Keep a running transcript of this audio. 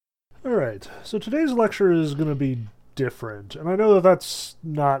Alright, so today's lecture is going to be different, and I know that that's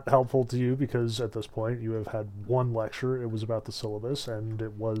not helpful to you because at this point you have had one lecture, it was about the syllabus, and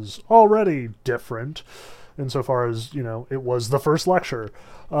it was already different insofar as, it was the first lecture.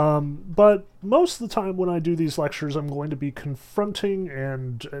 But most of the time when I do these lectures, I'm going to be confronting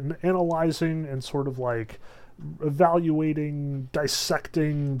and analyzing and sort of like evaluating,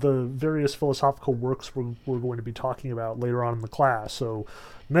 dissecting the various philosophical works we're going to be talking about later on in the class. So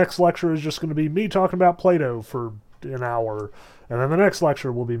next lecture is just going to be me talking about Plato for an hour, and then the next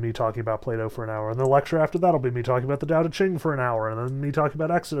lecture will be me talking about Plato for an hour, and the lecture after that will be me talking about the Tao Te Ching for an hour, and then me talking about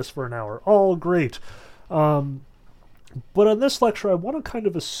Exodus for an hour. All great. But in this lecture, I want to kind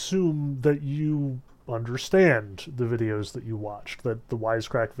of assume that you understand the videos that you watched, that the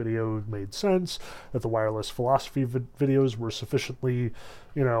Wisecrack video made sense, that the wireless philosophy videos were sufficiently,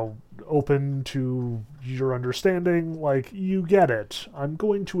 open to your understanding, like, you get it. I'm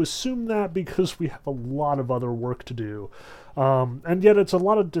going to assume that because we have a lot of other work to do. And yet it's a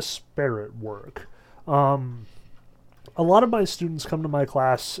lot of disparate work. A lot of my students come to my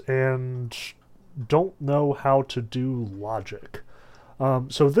class and don't know how to do logic.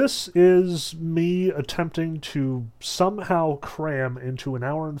 So this is me attempting to somehow cram into an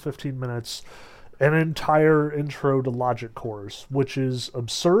hour and 15 minutes an entire intro to logic course, which is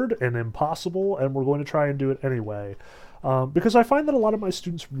absurd and impossible, and we're going to try and do it anyway. Because I find that a lot of my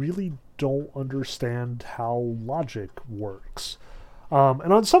students really don't understand how logic works.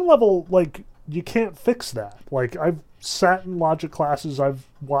 And on some level, you can't fix that. I've sat in logic classes, I've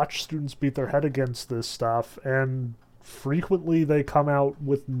watched students beat their head against this stuff, and frequently they come out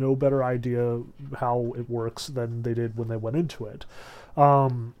with no better idea how it works than they did when they went into it.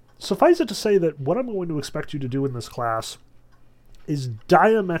 Suffice it to say that what I'm going to expect you to do in this class is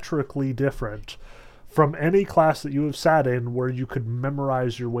diametrically different from any class that you have sat in where you could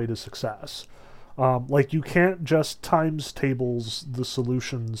memorize your way to success. You can't just times tables the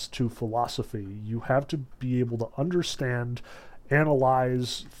solutions to philosophy. You have to be able to understand,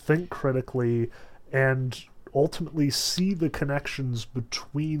 analyze, think critically, and ultimately see the connections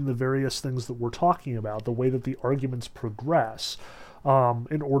between the various things that we're talking about, the way that the arguments progress,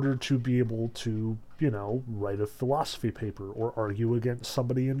 in order to be able to, write a philosophy paper or argue against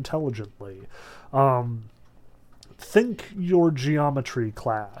somebody intelligently. Think your geometry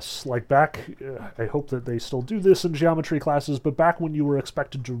class. I hope that they still do this in geometry classes, but back when you were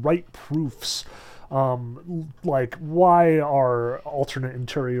expected to write proofs, why are alternate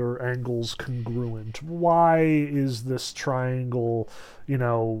interior angles congruent? Why is this triangle,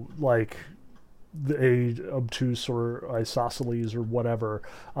 a obtuse or isosceles or whatever?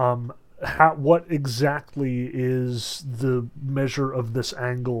 What exactly is the measure of this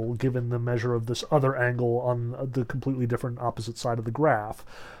angle given the measure of this other angle on the completely different opposite side of the graph?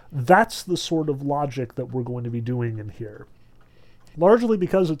 That's the sort of logic that we're going to be doing in here. Largely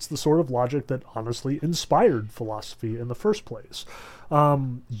because it's the sort of logic that honestly inspired philosophy in the first place.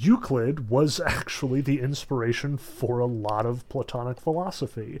 Euclid was actually the inspiration for a lot of Platonic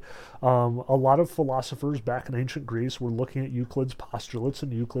philosophy. A lot of philosophers back in ancient Greece were looking at Euclid's postulates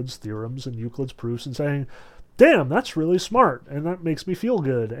and Euclid's theorems and Euclid's proofs and saying, damn, that's really smart, and that makes me feel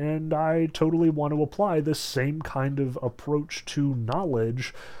good, and I totally want to apply this same kind of approach to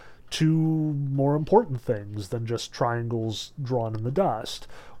knowledge to more important things than just triangles drawn in the dust.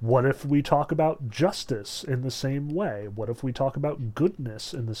 What if we talk about justice in the same way? What if we talk about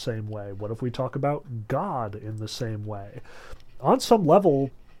goodness in the same way? What if we talk about God in the same way? On some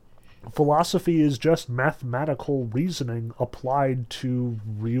level, philosophy is just mathematical reasoning applied to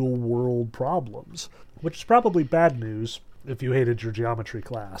real-world problems, which is probably bad news if you hated your geometry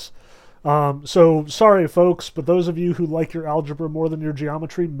class. So, sorry folks, but those of you who like your algebra more than your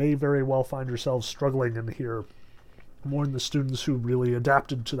geometry may very well find yourselves struggling in here more than the students who really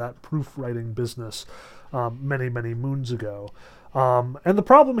adapted to that proofwriting business many, many moons ago. And the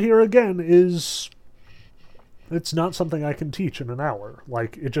problem here, again, is it's not something I can teach in an hour.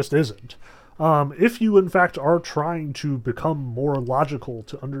 It just isn't. If you, in fact, are trying to become more logical,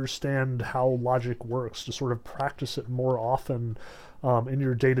 to understand how logic works, to sort of practice it more often in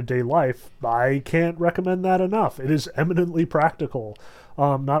your day-to-day life, I can't recommend that enough. It is eminently practical.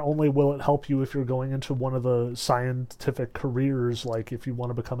 Not only will it help you if you're going into one of the scientific careers, like if you want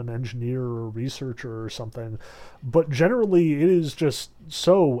to become an engineer or a researcher or something, but generally it is just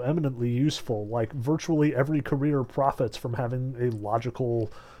so eminently useful. Virtually every career profits from having a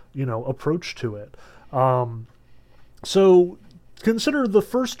logical, approach to it. So consider the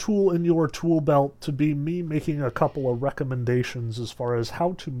first tool in your tool belt to be me making a couple of recommendations as far as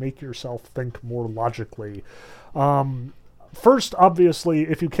how to make yourself think more logically. First, obviously,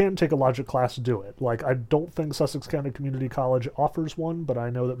 if you can take a logic class, do it. Like, I don't think Sussex County Community College offers one, but I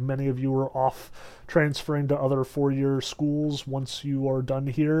know that many of you are off transferring to other four-year schools once you are done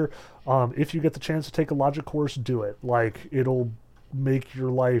here. If you get the chance to take a logic course, do it. Like, it'll make your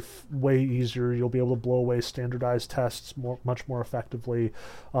life way easier. You'll be able to blow away standardized tests much more effectively.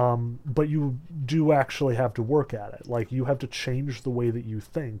 But you do actually have to work at it. Like, you have to change the way that you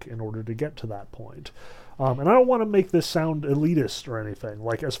think in order to get to that point. And I don't want to make this sound elitist or anything.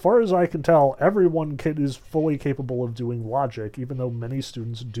 Like, as far as I can tell, everyone is fully capable of doing logic, even though many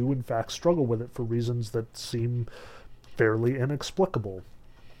students do in fact struggle with it for reasons that seem fairly inexplicable.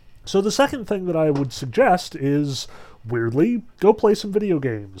 So the second thing that I would suggest is, weirdly, go play some video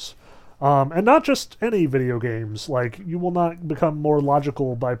games. And not just any video games. Like, you will not become more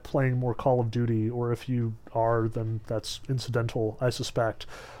logical by playing more Call of Duty, or if you are, then that's incidental, I suspect.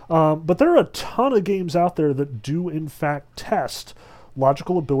 But there are a ton of games out there that do, in fact, test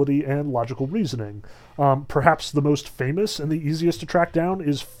logical ability and logical reasoning. Perhaps the most famous and the easiest to track down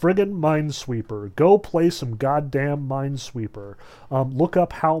is friggin' Minesweeper. Go play some goddamn Minesweeper. Look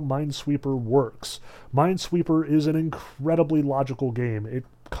up how Minesweeper works. Minesweeper is an incredibly logical game. It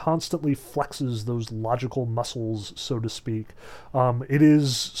constantly flexes those logical muscles, so to speak. It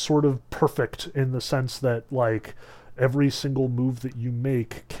is sort of perfect in the sense that, like, every single move that you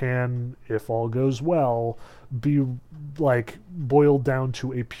make can, if all goes well, be, like, boiled down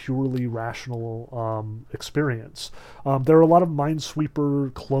to a purely rational experience. There are a lot of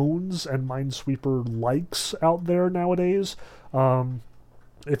Minesweeper clones and Minesweeper likes out there nowadays.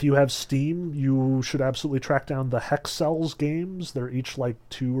 If you have Steam, you should absolutely track down the Hex Cells games. They're each like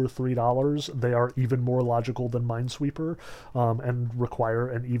 $2 or $3. They are even more logical than Minesweeper, and require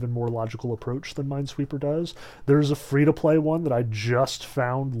an even more logical approach than Minesweeper does. There's a free-to-play one that I just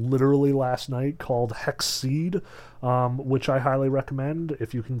found literally last night called Hexseed, which I highly recommend.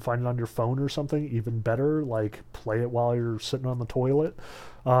 If you can find it on your phone or something, even better. Like, play it while you're sitting on the toilet.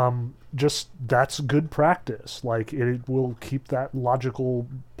 Just, that's good practice. Like, it will keep that logical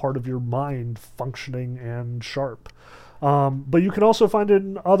part of your mind functioning and sharp. But you can also find it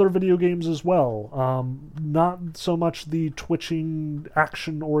in other video games as well. Not so much the twitching,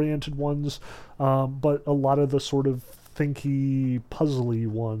 action-oriented ones, but a lot of the sort of thinky, puzzly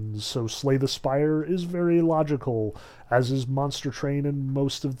ones. So Slay the Spire is very logical, as is Monster Train and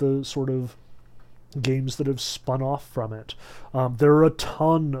most of the sort of games that have spun off from it. There are a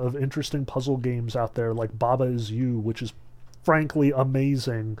ton of interesting puzzle games out there, like Baba Is You, which is frankly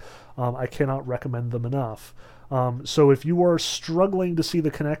amazing. I cannot recommend them enough. So if you are struggling to see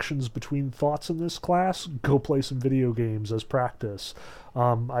the connections between thoughts in this class, go play some video games as practice.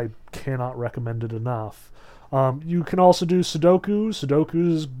 I cannot recommend it enough. You can also do Sudoku.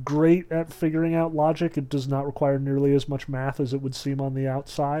 Sudoku is great at figuring out logic. It does not require nearly as much math as it would seem on the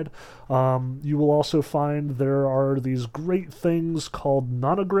outside. You will also find there are these great things called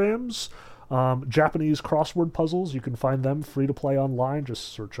nonograms, Japanese crossword puzzles. You can find them free to play online.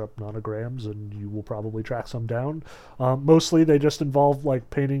 Just search up nonograms and you will probably track some down. Mostly they just involve, like,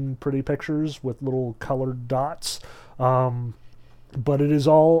 painting pretty pictures with little colored dots. But it is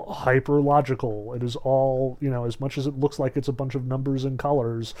all hyper-logical. It is all, as much as it looks like it's a bunch of numbers and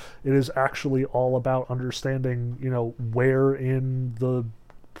colors, it is actually all about understanding, where in the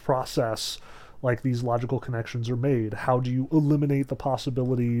process, like, these logical connections are made. How do you eliminate the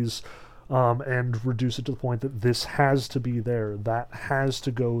possibilities and reduce it to the point that this has to be there, that has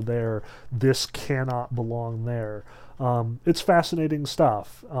to go there, this cannot belong there. It's fascinating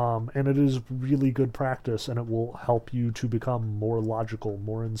stuff, and it is really good practice, and it will help you to become more logical,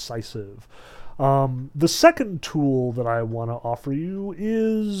 more incisive. The second tool that I want to offer you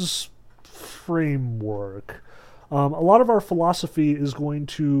is framework. A lot of our philosophy is going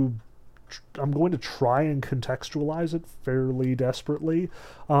to... I'm going to try and contextualize it fairly desperately.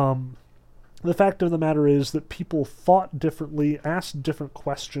 The fact of the matter is that people thought differently, asked different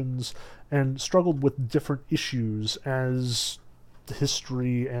questions, and struggled with different issues as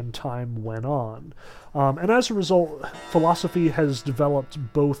history and time went on. And as a result, philosophy has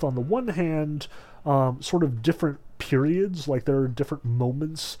developed both, on the one hand, sort of different periods, like there are different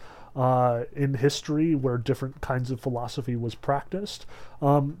moments in history where different kinds of philosophy was practiced.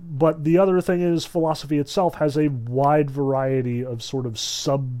 But the other thing is, philosophy itself has a wide variety of sort of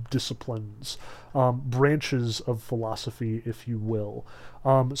sub-disciplines, branches of philosophy, if you will.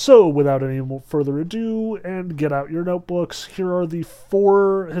 So without any further ado, and get out your notebooks, here are the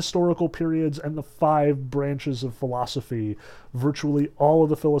 4 historical periods and the 5 branches of philosophy. Virtually all of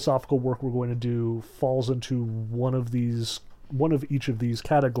the philosophical work we're going to do falls into one of each of these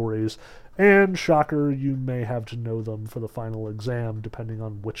categories, And shocker, you may have to know them for the final exam, depending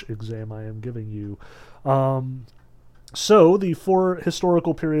on which exam I am giving you. So, the four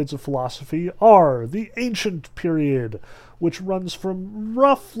historical periods of philosophy are the ancient period, which runs from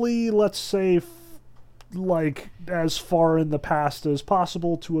roughly, let's say, like as far in the past as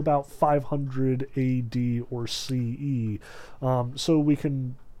possible to about 500 AD or CE. So we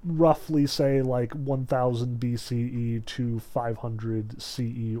can roughly say like 1000 BCE to 500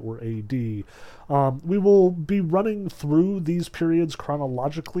 CE or AD. We will be running through these periods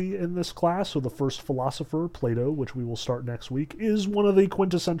chronologically in this class. So the first philosopher, Plato, which we will start next week, is one of the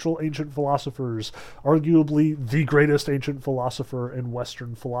quintessential ancient philosophers, arguably the greatest ancient philosopher in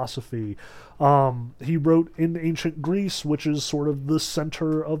Western philosophy. He wrote in ancient Greece, which is sort of the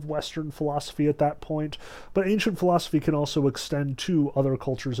center of Western philosophy at that point, but ancient philosophy can also extend to other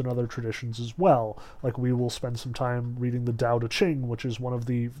cultures and other traditions as well. Like we will spend some time reading the Tao Te Ching, which is one of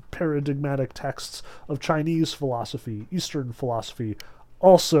the paradigmatic texts of Chinese philosophy, Eastern philosophy,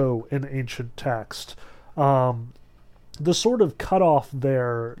 also an ancient text. The sort of cutoff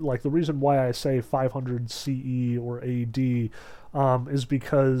there, like the reason why I say 500 CE or AD, is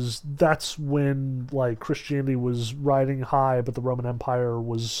because that's when like Christianity was riding high, but the Roman Empire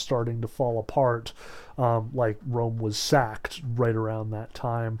was starting to fall apart. Like Rome was sacked right around that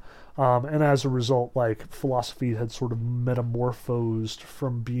time. And as a result, like philosophy had sort of metamorphosed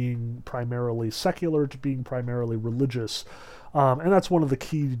from being primarily secular to being primarily religious. And that's one of the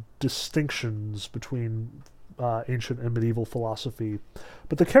key distinctions between ancient and medieval philosophy.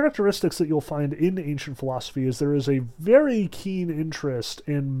 But the characteristics that you'll find in ancient philosophy is there is a very keen interest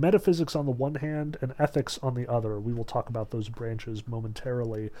in metaphysics on the one hand and ethics on the other. We will talk about those branches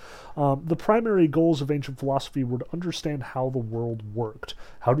momentarily. The primary goals of ancient philosophy were to understand how the world worked.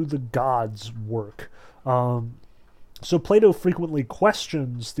 How do the gods work? So Plato frequently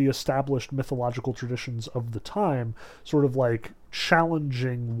questions the established mythological traditions of the time, sort of like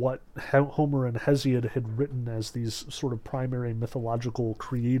challenging what Homer and Hesiod had written as these sort of primary mythological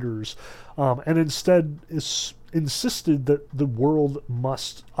creators, and instead insisted that the world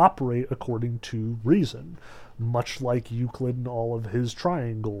must operate according to reason, much like Euclid and all of his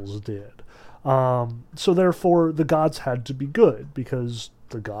triangles did. So therefore, the gods had to be good, because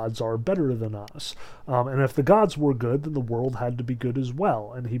the gods are better than us. And if the gods were good, then the world had to be good as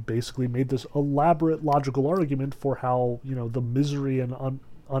well. And he basically made this elaborate logical argument for how, the misery and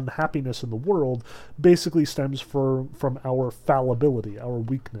unhappiness in the world basically stems from our fallibility, our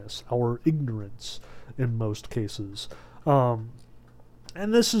weakness, our ignorance in most cases. And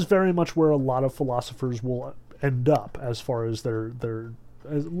this is very much where a lot of philosophers will end up as far as their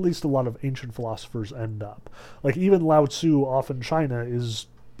at least a lot of ancient philosophers end up. Like even Lao Tzu off in China is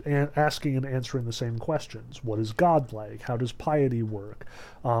asking and answering the same questions. What is God like? How does piety work?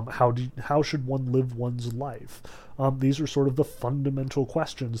 How should one live one's life? These are sort of the fundamental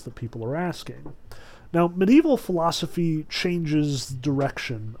questions that people are asking. Now, medieval philosophy changes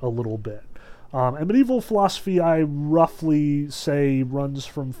direction a little bit. And medieval philosophy, I roughly say, runs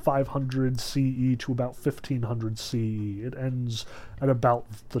from 500 CE to about 1500 CE. It ends at about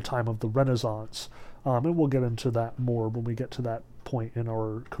the time of the Renaissance. And we'll get into that more when we get to that point in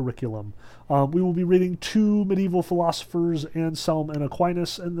our curriculum. We will be reading two medieval philosophers, Anselm and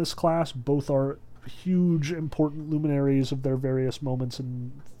Aquinas, in this class. Both are huge, important luminaries of their various moments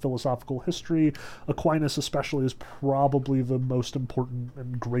in philosophical history. Aquinas especially is probably the most important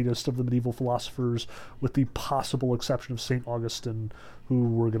and greatest of the medieval philosophers, with the possible exception of St. Augustine, who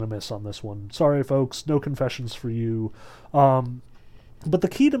we're going to miss on this one. Sorry, folks, no confessions for you. But the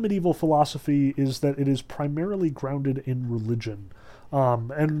key to medieval philosophy is that it is primarily grounded in religion.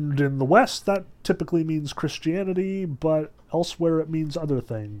 And in the West, that typically means Christianity, but elsewhere it means other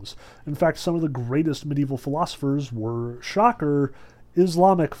things. In fact, some of the greatest medieval philosophers were, shocker,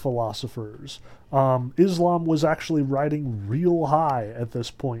 Islamic philosophers. Islam was actually riding real high at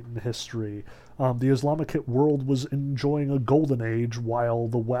this point in history. The Islamic world was enjoying a golden age, while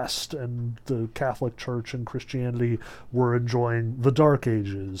the West and the Catholic Church and Christianity were enjoying the Dark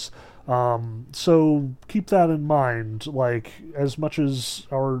Ages. So keep that in mind. Like, as much as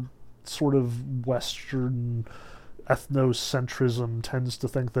our sort of Western ethnocentrism tends to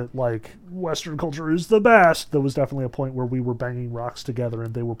think that, like, Western culture is the best, there was definitely a point where we were banging rocks together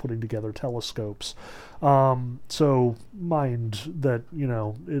and they were putting together telescopes. So mind that,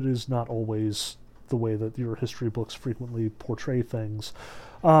 it is not always the way that your history books frequently portray things.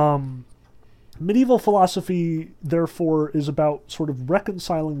 Medieval philosophy, therefore, is about sort of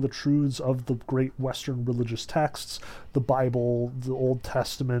reconciling the truths of the great Western religious texts, the Bible, the Old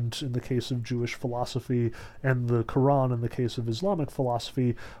Testament in the case of Jewish philosophy, and the Quran in the case of Islamic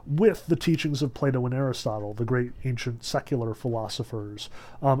philosophy, with the teachings of Plato and Aristotle, the great ancient secular philosophers.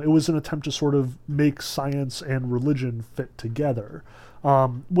 It was an attempt to sort of make science and religion fit together.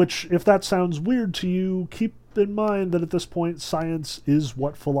 Which, if that sounds weird to you, keep in mind that at this point, science is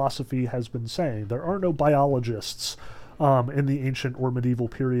what philosophy has been saying. There are no biologists in the ancient or medieval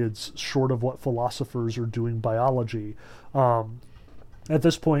periods, short of what philosophers are doing biology. At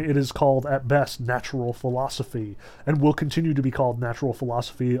this point, it is called, at best, natural philosophy, and will continue to be called natural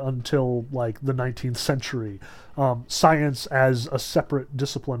philosophy until, like, the 19th century. Science as a separate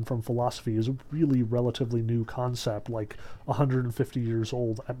discipline from philosophy is a really relatively new concept, like 150 years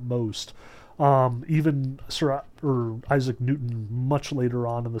old at most. Even Isaac Newton, much later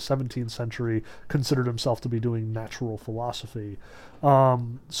on in the 17th century, considered himself to be doing natural philosophy.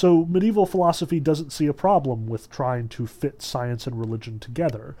 So medieval philosophy doesn't see a problem with trying to fit science and religion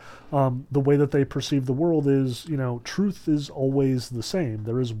together. The way that they perceive the world is, truth is always the same.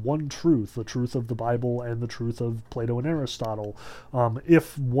 There is one truth, the truth of the Bible and the truth of Plato and Aristotle.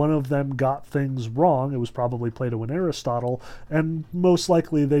 If one of them got things wrong, it was probably Plato and Aristotle, and most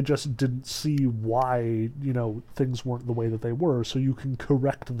likely they just didn't see why, things weren't the way that they were, so you can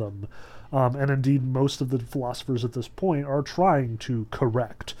correct them. And indeed, most of the philosophers at this point are trying to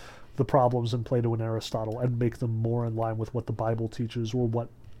correct the problems in Plato and Aristotle and make them more in line with what the Bible teaches, or what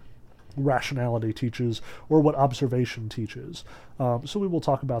rationality teaches, or what observation teaches. So we will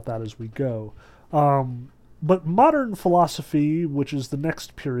talk about that as we go. But modern philosophy, which is the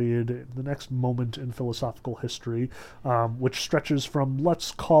next period, the next moment in philosophical history, which stretches from,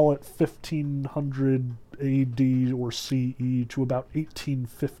 let's call it 1500 AD or CE to about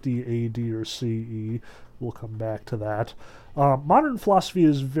 1850 AD or CE. We'll come back to that. Modern philosophy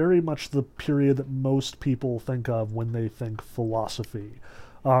is very much the period that most people think of when they think philosophy.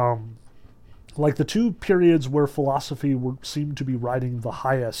 Like the two periods where philosophy seemed to be riding the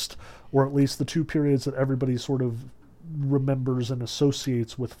highest, or at least the two periods that everybody sort of remembers and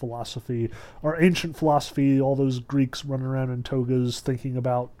associates with philosophy, are ancient philosophy, all those Greeks running around in togas thinking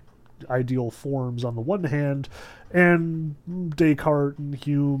about ideal forms on the one hand, and Descartes and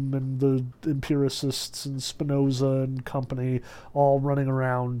Hume and the empiricists and Spinoza and company all running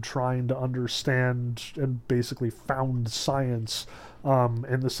around trying to understand and basically found science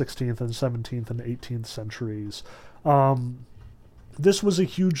in the 16th and 17th and 18th centuries. This was a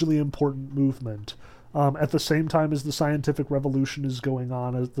hugely important movement. At the same time as the scientific revolution is going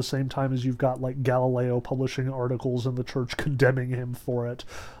on, at the same time as you've got like Galileo publishing articles in the church condemning him for it,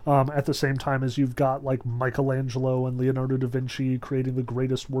 at the same time as you've got like Michelangelo and Leonardo da Vinci creating the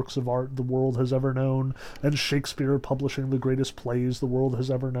greatest works of art the world has ever known, and Shakespeare publishing the greatest plays the world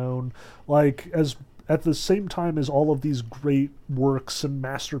has ever known, at the same time as all of these great works and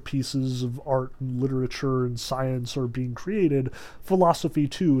masterpieces of art and literature and science are being created, philosophy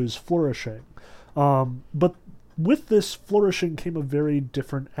too is flourishing. But with this flourishing came a very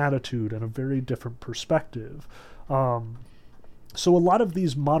different attitude and a very different perspective. So a lot of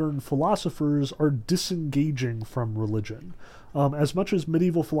these modern philosophers are disengaging from religion. As much as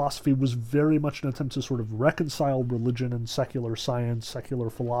medieval philosophy was very much an attempt to sort of reconcile religion and secular science, secular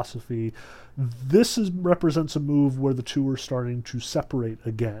philosophy, this represents a move where the two are starting to separate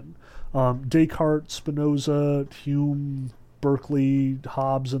again. Descartes, Spinoza, Hume, Berkeley,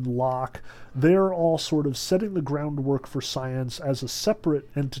 Hobbes, and Locke, they're all sort of setting the groundwork for science as a separate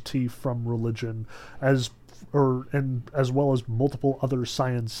entity from religion, as well as multiple other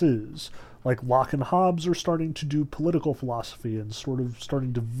sciences. Like Locke and Hobbes are starting to do political philosophy and sort of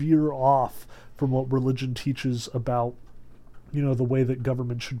starting to veer off from what religion teaches about, the way that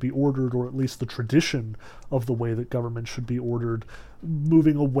government should be ordered, or at least the tradition of the way that government should be ordered,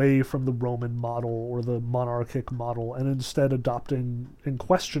 moving away from the Roman model or the monarchic model, and instead adopting and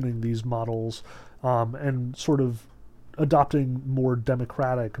questioning these models, and sort of adopting more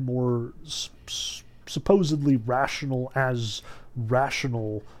democratic, more supposedly rational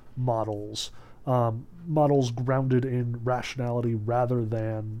models, models grounded in rationality rather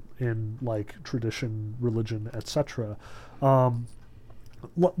than in like tradition, religion, etc.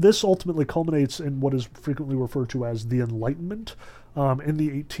 This ultimately culminates in what is frequently referred to as the Enlightenment. In the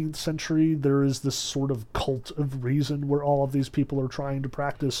 18th century, there is this sort of cult of reason where all of these people are trying to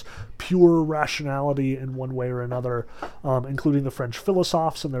practice pure rationality in one way or another, including the French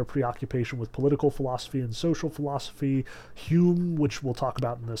philosophes and their preoccupation with political philosophy and social philosophy, Hume, which we'll talk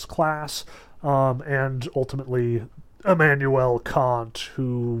about in this class, and ultimately Immanuel Kant,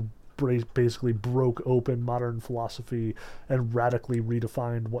 who basically broke open modern philosophy and radically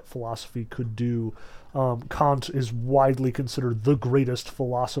redefined what philosophy could do. Kant is widely considered the greatest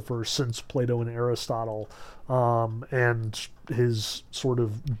philosopher since Plato and Aristotle, and his sort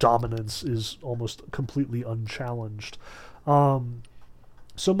of dominance is almost completely unchallenged.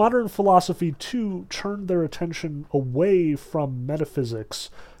 So modern philosophy, too, turned their attention away from metaphysics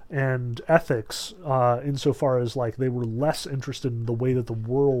and ethics, insofar as like they were less interested in the way that the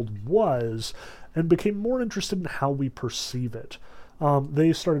world was and became more interested in how we perceive it.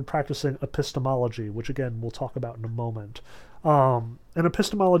 They started practicing epistemology, which again we'll talk about in a moment. And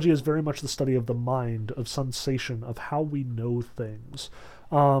epistemology is very much the study of the mind, of sensation, of how we know things.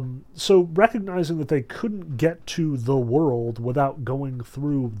 So recognizing that they couldn't get to the world without going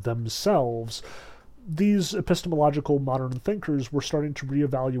through themselves, these epistemological modern thinkers were starting to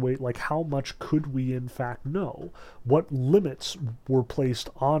reevaluate, like, how much could we in fact know? What limits were placed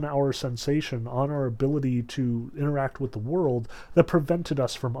on our sensation, on our ability to interact with the world, that prevented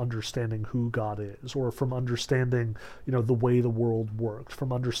us from understanding who God is, or from understanding, the way the world worked,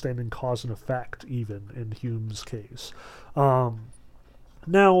 from understanding cause and effect, even in Hume's case.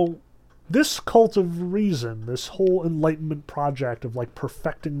 Now, this cult of reason, this whole Enlightenment project of like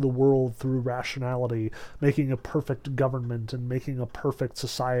perfecting the world through rationality, making a perfect government and making a perfect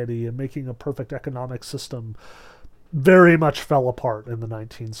society and making a perfect economic system, very much fell apart in the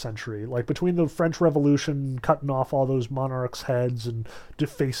 19th century. Like between the French Revolution, cutting off all those monarchs' heads and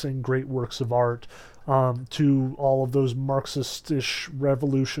defacing great works of art, to all of those Marxist-ish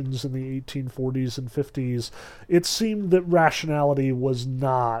revolutions in the 1840s and 50s, it seemed that rationality was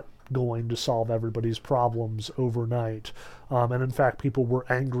not going to solve everybody's problems overnight. And in fact, people were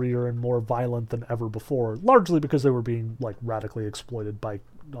angrier and more violent than ever before, largely because they were being like radically exploited by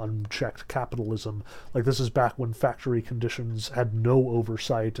unchecked capitalism. Like, this is back when factory conditions had no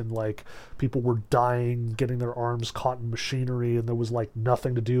oversight, and like people were dying, getting their arms caught in machinery, and there was like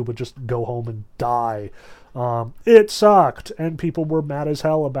nothing to do but just go home and die. It sucked, and people were mad as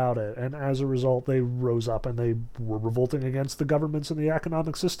hell about it, and as a result they rose up and they were revolting against the governments and the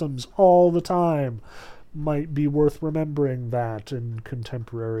economic systems all the time. Might be worth remembering that in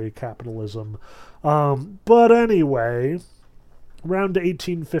contemporary capitalism. But anyway, around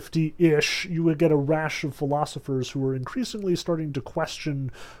 1850-ish, you would get a rash of philosophers who were increasingly starting to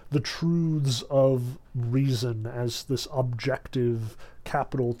question the truths of reason as this objective,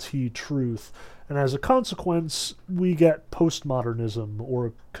 capital T, truth. And as a consequence, we get postmodernism,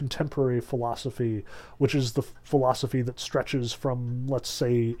 or contemporary philosophy, which is the philosophy that stretches from, let's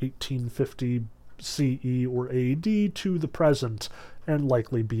say, 1850 CE or AD to the present, and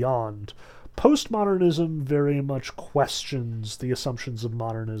likely beyond. Postmodernism very much questions the assumptions of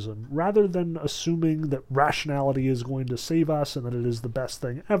modernism. Rather than assuming that rationality is going to save us and that it is the best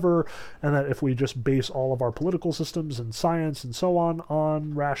thing ever, and that if we just base all of our political systems and science and so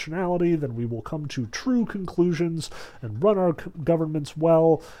on rationality, then we will come to true conclusions and run our governments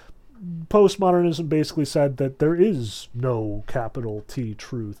well, postmodernism basically said that there is no capital T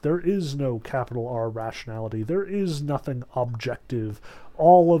truth. There is no capital R rationality. There is nothing objective.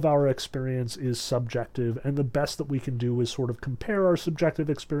 All of our experience is subjective, and the best that we can do is sort of compare our subjective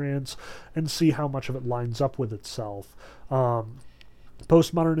experience and see how much of it lines up with itself.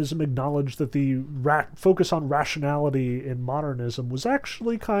 Postmodernism acknowledged that the focus on rationality in modernism was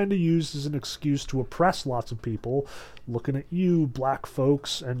actually kind of used as an excuse to oppress lots of people, looking at you, black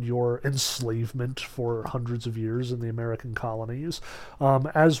folks, and your enslavement for hundreds of years in the American colonies,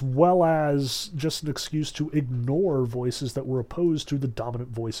 as well as just an excuse to ignore voices that were opposed to the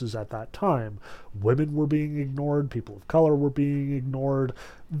dominant voices at that time. Women were being ignored, people of color were being ignored.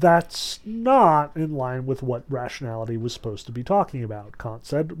 That's not in line with what rationality was supposed to be talking about. Kant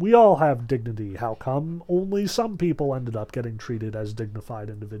said, we all have dignity. How come only some people ended up getting treated as dignified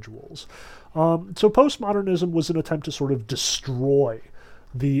individuals? So postmodernism was an attempt to sort of destroy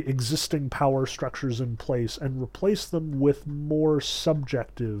the existing power structures in place and replace them with more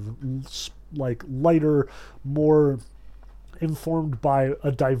subjective, like lighter, more informed by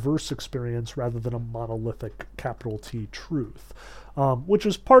a diverse experience rather than a monolithic capital T truth. Which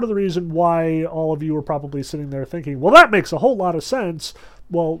is part of the reason why all of you are probably sitting there thinking, well, that makes a whole lot of sense.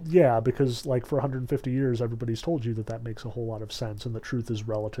 Well, yeah, because like for 150 years, everybody's told you that that makes a whole lot of sense, and that truth is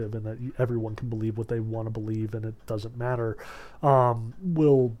relative, and that everyone can believe what they want to believe, and it doesn't matter.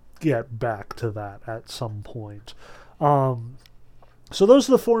 We'll get back to that at some point. So those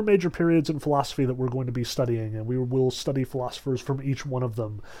are the four major periods in philosophy that we're going to be studying, and we will study philosophers from each one of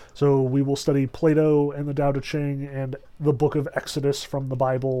them. So we will study Plato and the Tao Te Ching and the Book of Exodus from the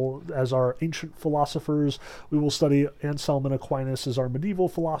Bible as our ancient philosophers. We will study Anselm and Aquinas as our medieval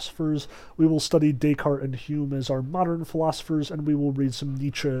philosophers. We will study Descartes and Hume as our modern philosophers, and we will read some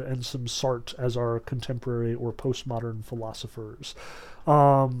Nietzsche and some Sartre as our contemporary or postmodern philosophers.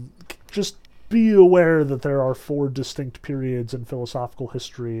 Just be aware that there are four distinct periods in philosophical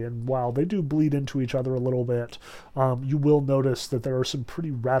history, and while they do bleed into each other a little bit, you will notice that there are some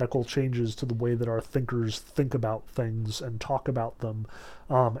pretty radical changes to the way that our thinkers think about things and talk about them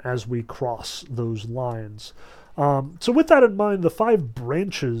as we cross those lines. So with that in mind, the five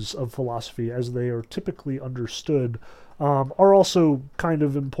branches of philosophy, as they are typically understood, are also kind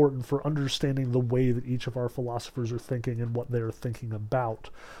of important for understanding the way that each of our philosophers are thinking and what they're thinking about.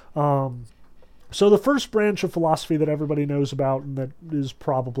 So the first branch of philosophy that everybody knows about, and that is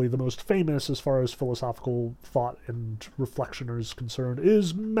probably the most famous as far as philosophical thought and reflection is concerned,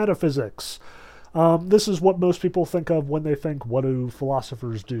 is metaphysics. This is what most people think of when they think, what do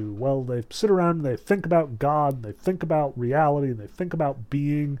philosophers do? Well, they sit around and they think about God, and they think about reality, and they think about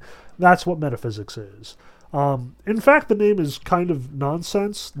being. That's what metaphysics is. In fact, the name is kind of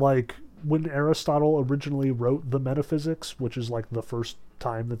nonsense. Like, when Aristotle originally wrote the Metaphysics, which is like the first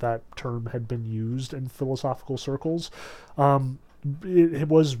time that term had been used in philosophical circles, it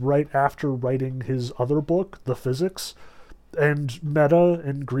was right after writing his other book, The Physics, and meta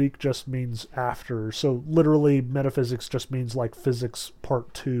in Greek just means after. So literally metaphysics just means like physics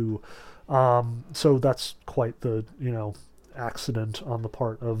part 2. So that's quite the, accident on the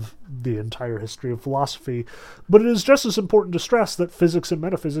part of the entire history of philosophy. But it is just as important to stress that physics and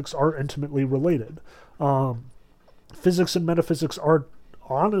metaphysics are intimately related. Physics and metaphysics are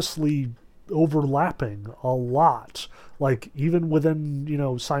honestly overlapping a lot. Like, even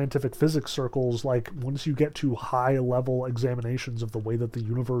within, scientific physics circles, like, once you get to high-level examinations of the way that the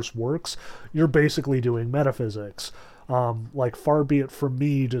universe works, you're basically doing metaphysics. Far be it from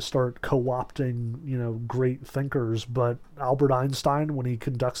me to start co-opting, great thinkers, but Albert Einstein, when he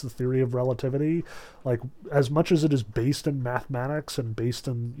conducts the theory of relativity, like, as much as it is based in mathematics and based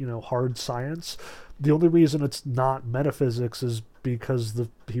in, hard science, the only reason it's not metaphysics is because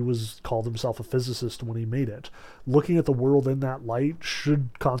he called himself a physicist when he made it. Looking at the world in that light should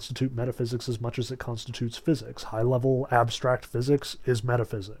constitute metaphysics as much as it constitutes physics. High-level abstract physics is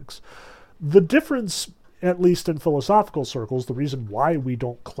metaphysics. The difference, at least in philosophical circles, the reason why we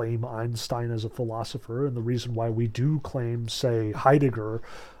don't claim Einstein as a philosopher, and the reason why we do claim, say, Heidegger,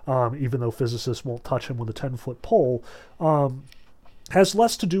 even though physicists won't touch him with a 10-foot pole, has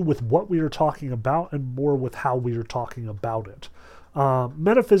less to do with what we are talking about and more with how we are talking about it.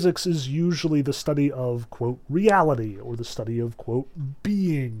 Metaphysics is usually the study of, quote, reality, or the study of, quote,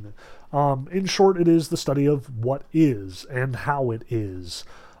 being. In short, it is the study of what is and how it is.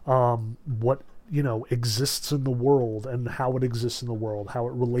 What exists in the world and how it exists in the world, how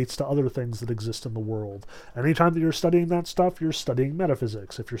it relates to other things that exist in the world. Anytime that you're studying that stuff, you're studying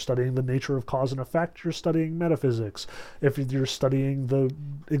metaphysics. If you're studying the nature of cause and effect, you're studying metaphysics. If you're studying the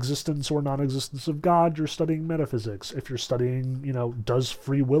existence or non-existence of God, you're studying metaphysics. If you're studying, does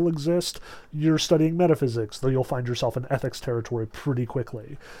free will exist, you're studying metaphysics, though you'll find yourself in ethics territory pretty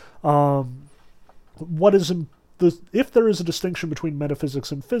quickly. If there is a distinction between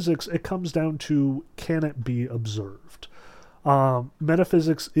metaphysics and physics, it comes down to, can it be observed?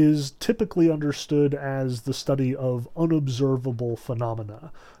 Metaphysics is typically understood as the study of unobservable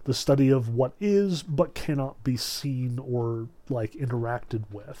phenomena, the study of what is but cannot be seen or interacted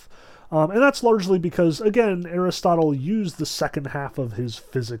with. And that's largely because, again, Aristotle used the second half of his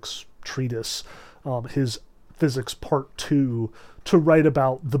physics treatise, his Physics Part 2, to write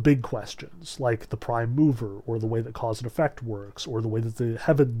about the big questions, like the prime mover, or the way that cause and effect works, or the way that the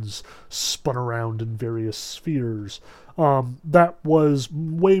heavens spun around in various spheres. That was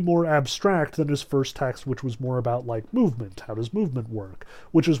way more abstract than his first text, which was more about, movement. How does movement work?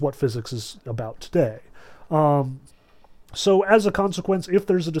 Which is what physics is about today. So as a consequence, if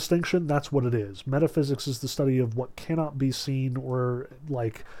there's a distinction, that's what it is. Metaphysics is the study of what cannot be seen or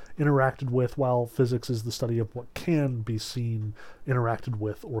interacted with, while physics is the study of what can be seen, interacted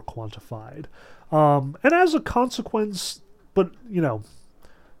with, or quantified. And as a consequence, but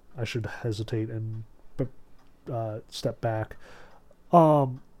I should hesitate and step back.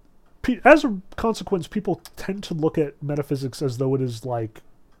 As a consequence, people tend to look at metaphysics as though it is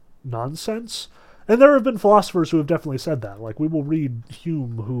nonsense. And there have been philosophers who have definitely said that. We will read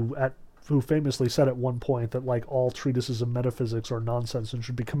Hume, who famously said at one point that all treatises of metaphysics are nonsense and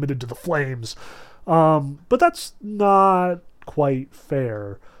should be committed to the flames. But that's not quite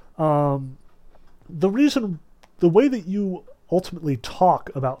fair. The way that you ultimately talk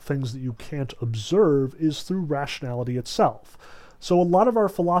about things that you can't observe is through rationality itself. So a lot of our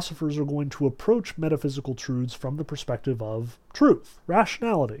philosophers are going to approach metaphysical truths from the perspective of truth,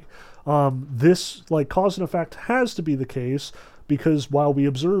 rationality. This, like, cause and effect has to be the case because while we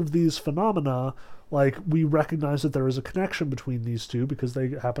observe these phenomena, like, we recognize that there is a connection between these two because they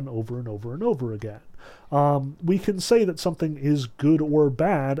happen over and over and over again. We can say that something is good or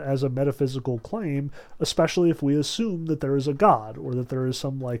bad as a metaphysical claim, especially if we assume that there is a God or that there is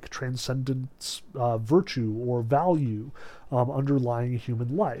some, like, transcendent virtue or value underlying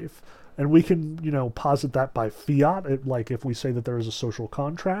human life. And we can, posit that by fiat. Like, if we say that there is a social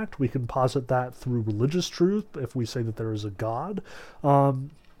contract, we can posit that through religious truth if we say that there is a God.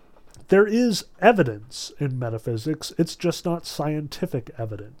 There is evidence in metaphysics, it's just not scientific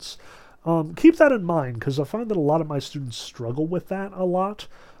evidence. Keep that in mind, because I find that a lot of my students struggle with that a lot.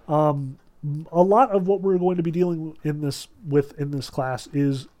 A lot of what we're going to be dealing in this class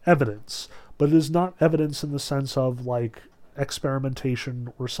is evidence, but it is not evidence in the sense of, like,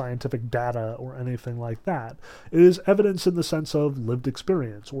 experimentation or scientific data or anything like that. It is evidence in the sense of lived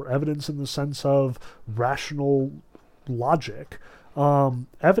experience, or evidence in the sense of rational logic.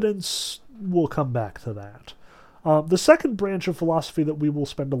 Evidence, will come back to that. The second branch of philosophy that we will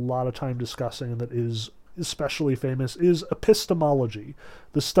spend a lot of time discussing, and that is especially famous, is epistemology,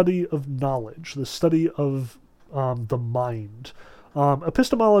 the study of knowledge, the study of the mind.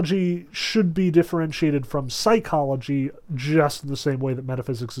 Epistemology should be differentiated from psychology just in the same way that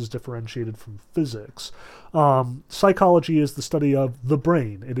metaphysics is differentiated from physics. Psychology is the study of the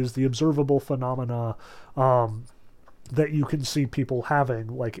brain. It is the observable phenomena that you can see people having.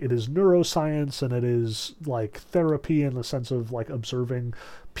 Like, it is neuroscience, and it is, like, therapy in the sense of, like, observing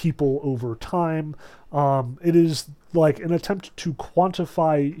people over time. It is, like, an attempt to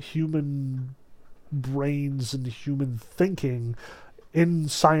quantify human brains and human thinking in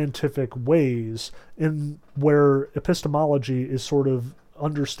scientific ways, in where epistemology is sort of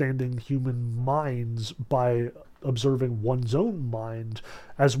understanding human minds by observing one's own mind,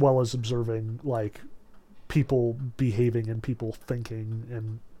 as well as observing, like, people behaving and people thinking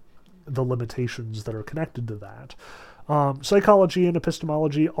and the limitations that are connected to that. Psychology and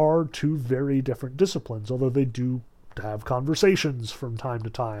epistemology are two very different disciplines, although they do have conversations from time to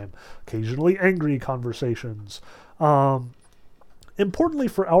time, occasionally angry conversations. Importantly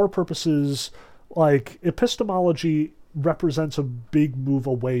for our purposes, like, epistemology represents a big move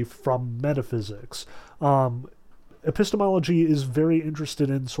away from metaphysics. Epistemology is very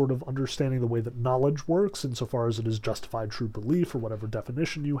interested in sort of understanding the way that knowledge works, insofar as it is justified true belief, or whatever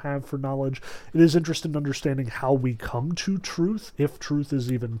definition you have for knowledge. It is interested in understanding how we come to truth, if truth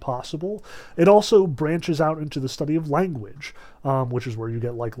is even possible. It also branches out into the study of language, which is where you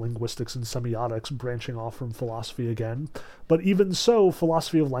get, like, linguistics and semiotics branching off from philosophy again. But even so,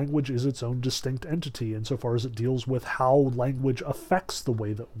 philosophy of language is its own distinct entity, insofar as it deals with how language affects the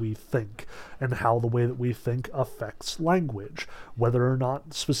way that we think, and how the way that we think affects language, whether or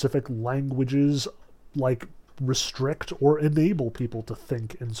not specific languages, like, restrict or enable people to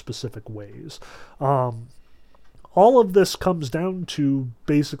think in specific ways. All of this comes down to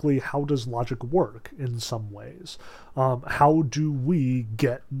basically, how does logic work in some ways? How do we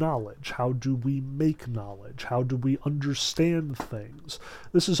get knowledge? How do we make knowledge? How do we understand things?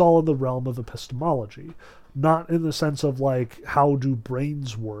 This is all in the realm of epistemology. Not in the sense of, like, how do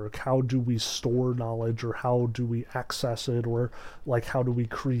brains work? How do we store knowledge? Or how do we access it? Or, like, how do we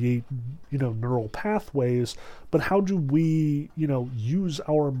create, neural pathways? But how do we, use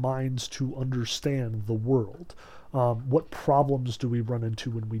our minds to understand the world? What problems do we run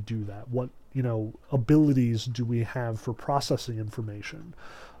into when we do that? What, abilities do we have for processing information?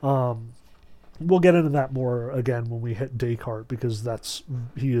 We'll get into that more again when we hit Descartes, because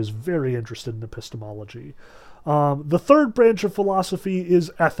he is very interested in epistemology. The third branch of philosophy is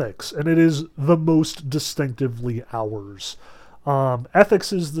ethics, and it is the most distinctively ours.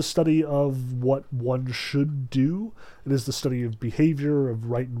 Ethics is the study of what one should do. It is the study of behavior, of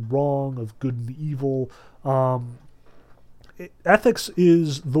right and wrong, of good and evil. Ethics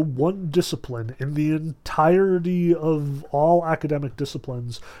is the one discipline in the entirety of all academic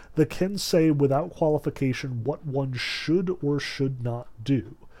disciplines that can say without qualification what one should or should not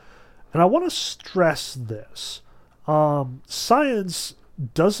do. And I want to stress this. Science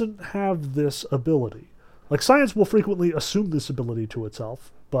doesn't have this ability. Like, science will frequently assume this ability to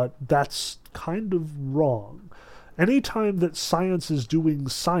itself, but that's kind of wrong. Anytime that science is doing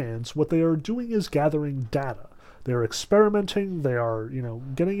science, what they are doing is gathering data. They're experimenting, they are,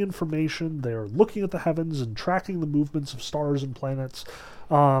 getting information, they are looking at the heavens and tracking the movements of stars and planets.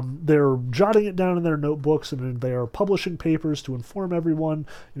 They're jotting it down in their notebooks, and they are publishing papers to inform everyone,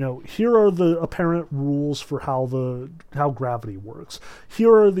 here are the apparent rules for how gravity works.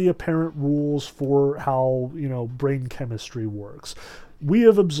 Here are the apparent rules for how, brain chemistry works. We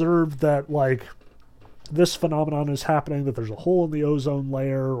have observed that, this phenomenon is happening, that there's a hole in the ozone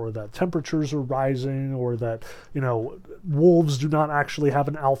layer, or that temperatures are rising, or that, wolves do not actually have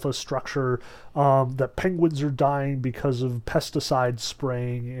an alpha structure, that penguins are dying because of pesticide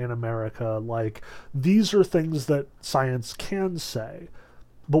spraying in America. These are things that science can say.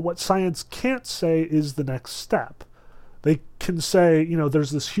 But what science can't say is the next step. They can say,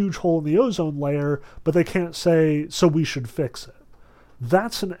 there's this huge hole in the ozone layer, but they can't say, so we should fix it.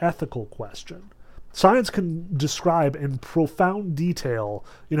 That's an ethical question. Science can describe in profound detail,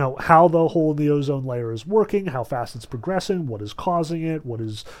 how the hole in the ozone layer is working, how fast it's progressing, what is causing it, what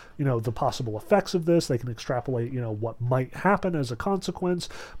is, the possible effects of this. They can extrapolate, what might happen as a consequence.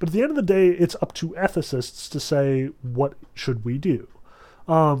 But at the end of the day, it's up to ethicists to say, what should we do?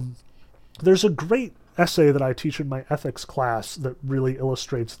 There's a great essay that I teach in my ethics class that really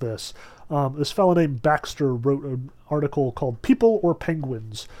illustrates this. This fellow named Baxter wrote an article called People or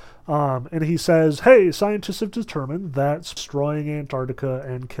Penguins? And he says, hey, scientists have determined that destroying Antarctica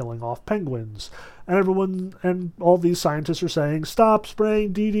and killing off penguins. And all these scientists are saying, stop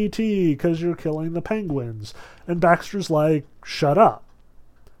spraying DDT because you're killing the penguins. And Baxter's like, shut up.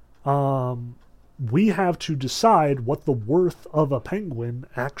 We have to decide what the worth of a penguin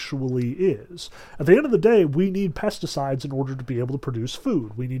actually is. At the end of the day, we need pesticides in order to be able to produce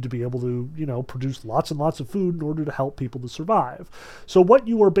food. We need to be able to, produce lots and lots of food in order to help people to survive. So what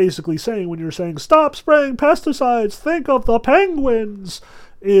you are basically saying when you're saying, stop spraying pesticides, think of the penguins,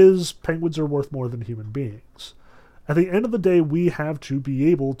 is penguins are worth more than human beings. At the end of the day, we have to be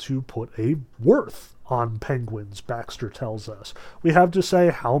able to put a worth on penguins, Baxter tells us. We have to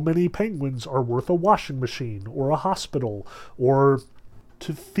say how many penguins are worth a washing machine or a hospital or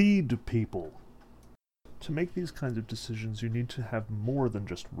to feed people. To make these kinds of decisions, you need to have more than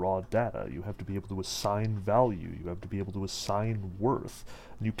just raw data. You have to be able to assign value. You have to be able to assign worth.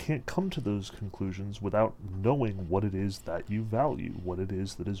 And you can't come to those conclusions without knowing what it is that you value, what it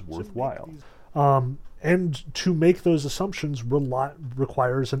is that is worthwhile. And to make those assumptions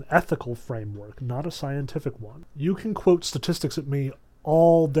requires an ethical framework, not a scientific one. You can quote statistics at me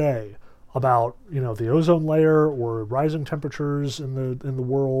all day about, the ozone layer or rising temperatures in the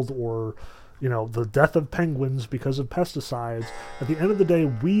world or, the death of penguins because of pesticides. At the end of the day,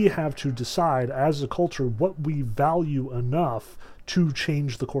 we have to decide as a culture what we value enough to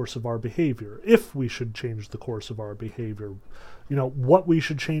change the course of our behavior, if we should change the course of our behavior. What we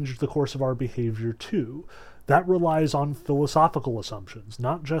should change the course of our behavior to. That relies on philosophical assumptions,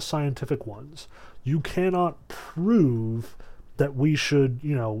 not just scientific ones. You cannot prove that we should,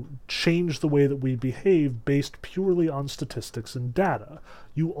 change the way that we behave based purely on statistics and data.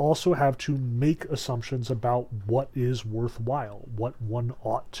 You also have to make assumptions about what is worthwhile, what one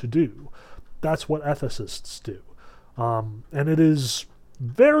ought to do. That's what ethicists do. And it is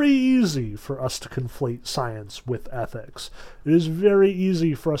very easy for us to conflate science with ethics. It is very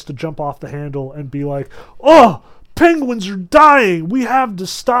easy for us to jump off the handle and be like, oh, penguins are dying! We have to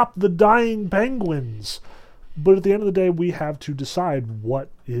stop the dying penguins! But at the end of the day, we have to decide what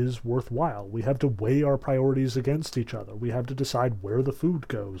is worthwhile. We have to weigh our priorities against each other. We have to decide where the food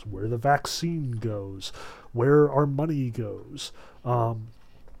goes, where the vaccine goes, where our money goes. And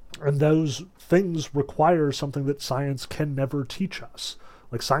those things require something that science can never teach us.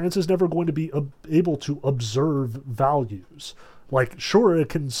 Science is never going to be able to observe values. Sure, it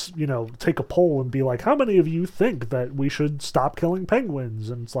can, take a poll and be like, how many of you think that we should stop killing penguins?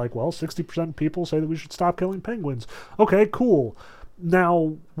 And it's like, well, 60% of people say that we should stop killing penguins. Okay, cool.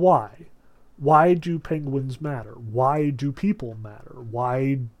 Now, why? Why do penguins matter? Why do people matter?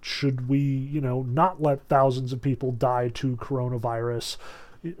 Why should we, not let thousands of people die to coronavirus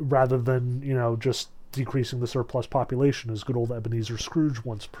rather than, just decreasing the surplus population, as good old Ebenezer Scrooge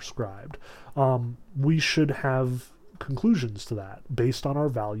once prescribed? We should have conclusions to that based on our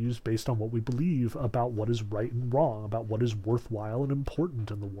values, based on what we believe about what is right and wrong, about what is worthwhile and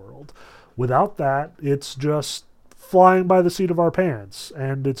important in the world. Without that, it's just flying by the seat of our pants,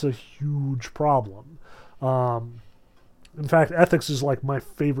 and it's a huge problem. In fact, ethics is my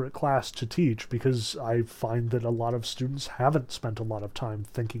favorite class to teach because I find that a lot of students haven't spent a lot of time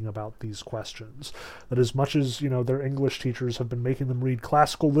thinking about these questions. That as much as, their English teachers have been making them read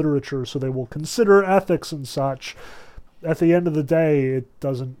classical literature so they will consider ethics and such, at the end of the day, it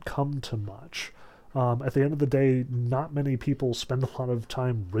doesn't come to much. At the end of the day, not many people spend a lot of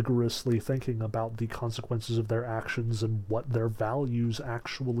time rigorously thinking about the consequences of their actions and what their values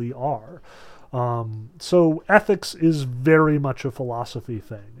actually are. So ethics is very much a philosophy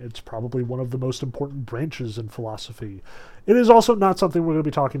thing. It's probably one of the most important branches in philosophy. It is also not something we're going to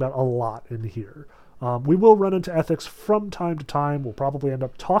be talking about a lot in here. We will run into ethics from time to time. We'll probably end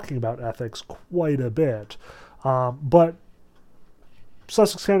up talking about ethics quite a bit. But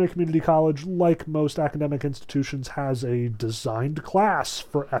Sussex County Community College, like most academic institutions, has a designed class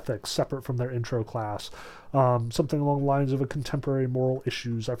for ethics separate from their intro class. Something along the lines of a contemporary moral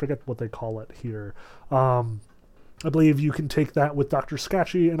issues. I forget what they call it here. I believe you can take that with Dr.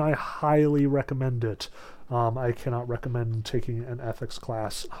 Scatchy, and I highly recommend it. I cannot recommend taking an ethics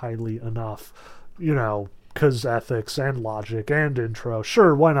class highly enough. Because ethics and logic and intro.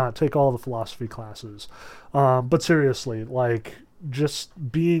 Sure, why not? Take all the philosophy classes. But seriously,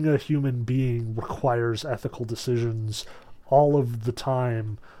 just being a human being requires ethical decisions all of the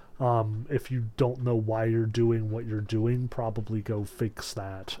time. If you don't know why you're doing what you're doing, probably go fix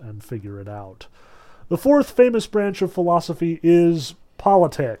that and figure it out. The fourth famous branch of philosophy is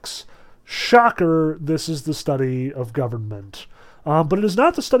politics. Shocker, this is the study of government. But it is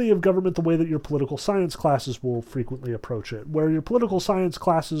not the study of government the way that your political science classes will frequently approach it, where your political science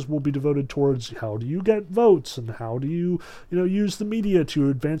classes will be devoted towards how do you get votes and how do you use the media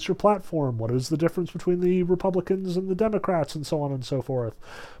to advance your platform, what is the difference between the Republicans and the Democrats, and so on and so forth.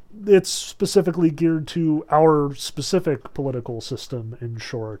 It's specifically geared to our specific political system, in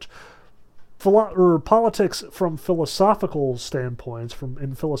short. Politics from philosophical standpoints,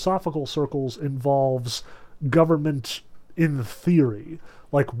 in philosophical circles, involves government in theory.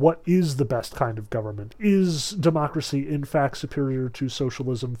 What is the best kind of government? Is democracy in fact superior to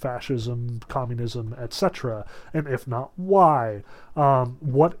socialism, fascism, communism, etc.? And if not, why?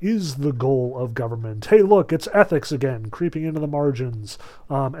 What is the goal of government? Hey, look, it's ethics again, creeping into the margins.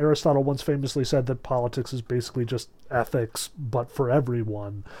 Aristotle once famously said that politics is basically just ethics, but for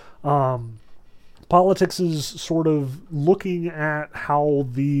everyone. Politics is sort of looking at how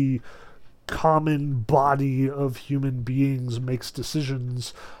the common body of human beings makes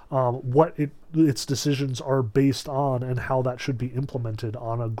decisions, what its decisions are based on, and how that should be implemented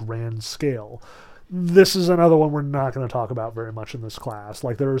on a grand scale. This is another one we're not going to talk about very much in this class.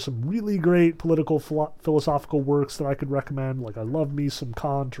 There are some really great political philosophical works that I could recommend. I love me some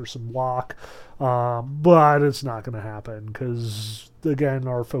Kant or some Locke, but it's not going to happen because, again,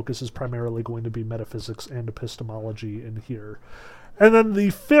 our focus is primarily going to be metaphysics and epistemology in here. And then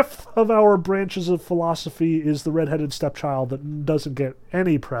the fifth of our branches of philosophy is the redheaded stepchild that doesn't get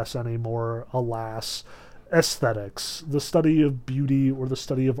any press anymore, alas. Aesthetics, the study of beauty or the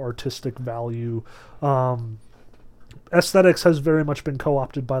study of artistic value. Aesthetics has very much been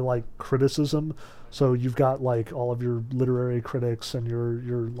co-opted by criticism. So you've got all of your literary critics and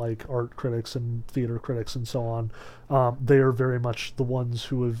your art critics and theater critics and so on. They are very much the ones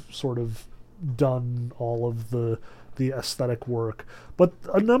who have sort of done all of the aesthetic work, but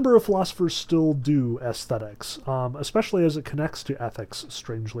a number of philosophers still do aesthetics, especially as it connects to ethics,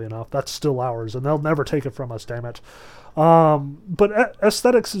 strangely enough. That's still ours, and they'll never take it from us, damn it. But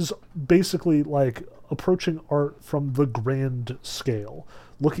aesthetics is basically approaching art from the grand scale,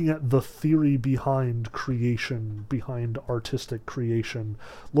 looking at the theory behind creation, behind artistic creation,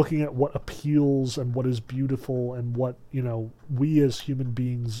 looking at what appeals and what is beautiful and what, we as human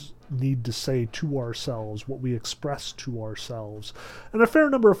beings need to say to ourselves, what we express to ourselves. And a fair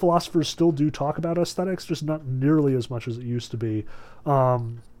number of philosophers still do talk about aesthetics, just not nearly as much as it used to be.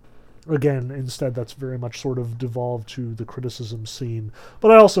 Again, instead, that's very much sort of devolved to the criticism scene.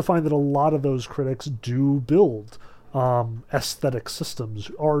 But I also find that a lot of those critics do build aesthetic systems,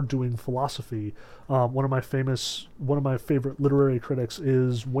 are doing philosophy. One of my favorite literary critics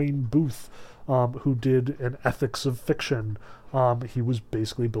is Wayne Booth, who did an ethics of fiction. He was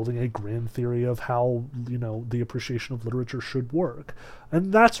basically building a grand theory of how, the appreciation of literature should work.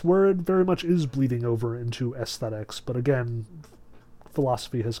 And that's where it very much is bleeding over into aesthetics. But again,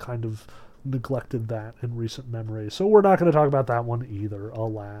 philosophy has kind of neglected that in recent memory. So we're not going to talk about that one either,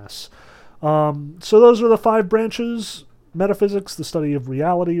 alas. So those are the 5 branches. Metaphysics, the study of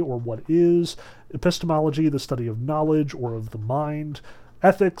reality or what is. Epistemology, the study of knowledge or of the mind.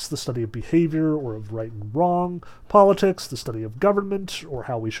 Ethics, the study of behavior or of right and wrong. Politics, the study of government or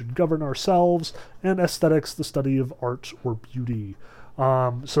how we should govern ourselves. And aesthetics, the study of art or beauty.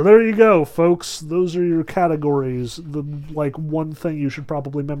 So there you go, folks. Those are your categories. The one thing you should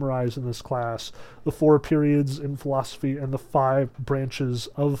probably memorize in this class: the 4 periods in philosophy and the 5 branches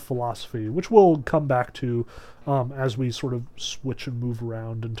of philosophy, which we'll come back to as we sort of switch and move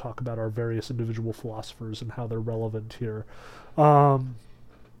around and talk about our various individual philosophers and how they're relevant here.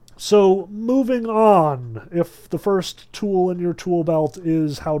 So moving on, if the first tool in your tool belt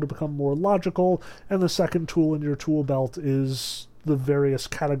is how to become more logical, and the second tool in your tool belt is the various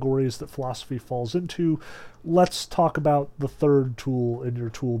categories that philosophy falls into, let's talk about the third tool in your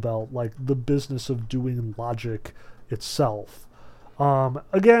tool belt, like the business of doing logic itself.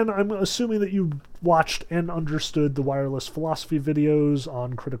 Again, I'm assuming that you watched and understood the wireless philosophy videos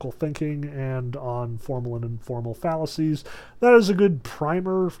on critical thinking and on formal and informal fallacies. That is a good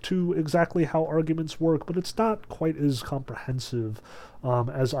primer to exactly how arguments work, but it's not quite as comprehensive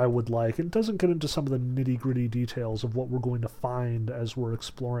as I would like. It doesn't get into some of the nitty-gritty details of what we're going to find as we're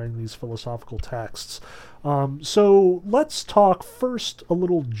exploring these philosophical texts. So let's talk first a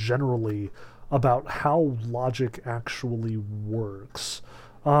little generally about how logic actually works.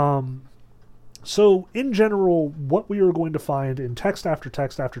 So in general, what we are going to find in text after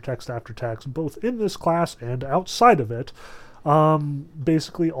text after text after text, both in this class and outside of it,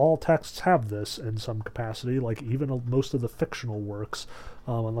 basically all texts have this in some capacity, like even most of the fictional works,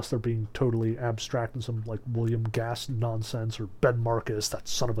 unless they're being totally abstract in some like William Gass nonsense or Ben Marcus, that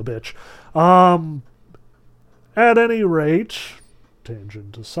son of a bitch. At any rate,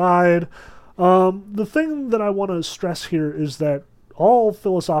 tangent aside, the thing that I want to stress here is that all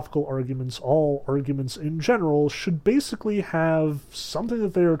philosophical arguments, all arguments in general, should basically have something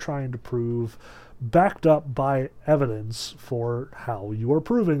that they are trying to prove backed up by evidence for how you are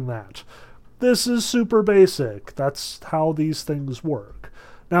proving that. This is super basic. That's how these things work.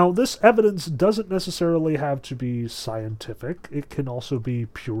 Now, this evidence doesn't necessarily have to be scientific. It can also be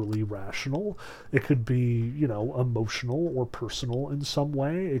purely rational. It could be, emotional or personal in some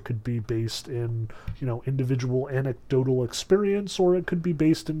way. It could be based in, individual anecdotal experience, or it could be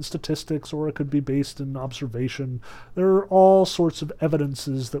based in statistics, or it could be based in observation. There are all sorts of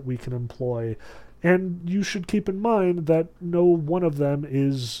evidences that we can employ. And you should keep in mind that no one of them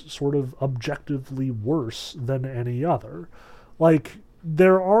is sort of objectively worse than any other.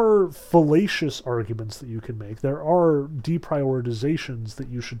 There are fallacious arguments that you can make. There are deprioritizations that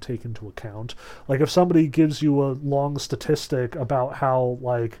you should take into account. Like if somebody gives you a long statistic about how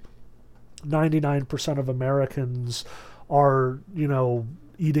 99% of Americans are,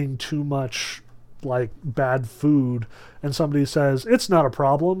 eating too much bad food, and somebody says it's not a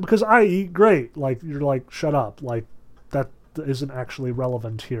problem because I eat great, you're like, shut up, that isn't actually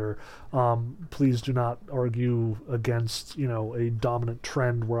relevant here. Please do not argue against a dominant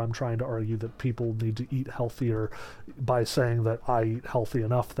trend where I'm trying to argue that people need to eat healthier by saying that I eat healthy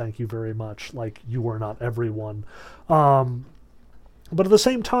enough, thank you very much. You are not everyone. But at the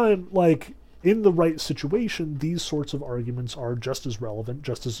same time, in the right situation, these sorts of arguments are just as relevant,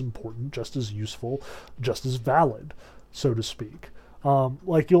 just as important, just as useful, just as valid, so to speak.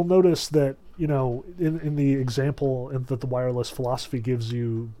 You'll notice that, in the example that the wireless philosophy gives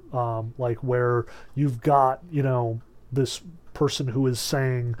you, where you've got, this person who is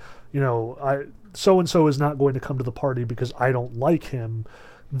saying, so-and-so is not going to come to the party because I don't like him.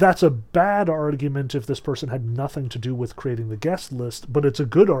 That's a bad argument if this person had nothing to do with creating the guest list, but it's a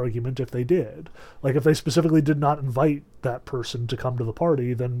good argument if they did. If they specifically did not invite that person to come to the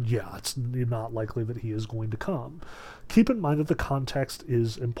party, then yeah, it's not likely that he is going to come. Keep in mind that the context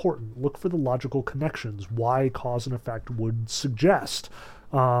is important. Look for the logical connections, why cause and effect would suggest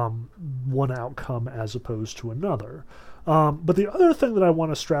one outcome as opposed to another. But the other thing that I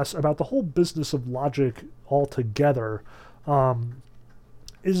want to stress about the whole business of logic altogether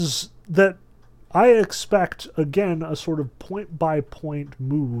is that I expect, again, a sort of point-by-point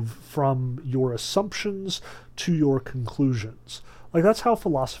move from your assumptions to your conclusions. That's how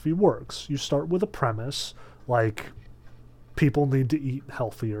philosophy works. You start with a premise, people need to eat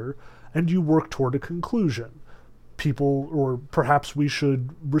healthier, and you work toward a conclusion. People, or perhaps we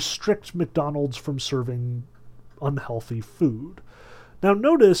should restrict McDonald's from serving unhealthy food. Now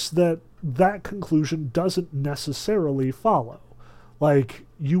notice that conclusion doesn't necessarily follow.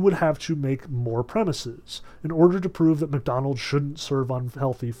 You would have to make more premises. In order to prove that McDonald's shouldn't serve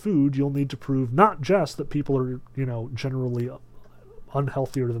unhealthy food, you'll need to prove not just that people are, generally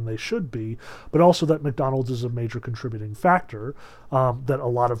unhealthier than they should be, but also that McDonald's is a major contributing factor, that a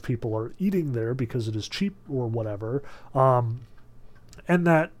lot of people are eating there because it is cheap or whatever, and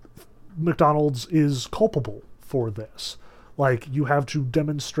that McDonald's is culpable for this. Like, you have to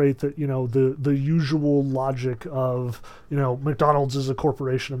demonstrate that, the usual logic of, McDonald's is a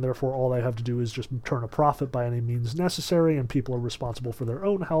corporation and therefore all they have to do is just turn a profit by any means necessary, and people are responsible for their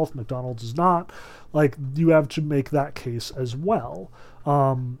own health. McDonald's is not. Like, you have to make that case as well.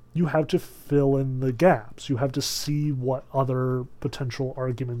 You have to fill in the gaps. You have to see what other potential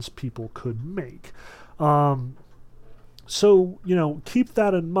arguments people could make. So, keep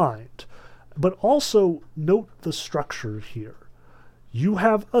that in mind. But also note the structure here. You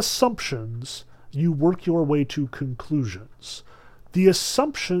have assumptions, you work your way to conclusions. The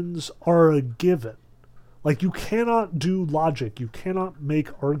assumptions are a given. Like, you cannot do logic, you cannot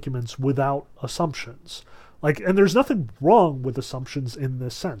make arguments without assumptions. Like, and there's nothing wrong with assumptions in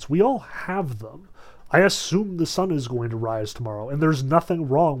this sense. We all have them. I assume the sun is going to rise tomorrow, and there's nothing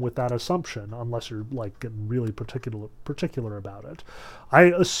wrong with that assumption, unless you're, like, getting really particular about it. I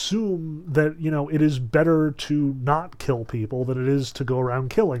assume that, it is better to not kill people than it is to go around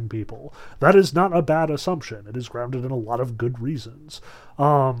killing people. That is not a bad assumption. It is grounded in a lot of good reasons.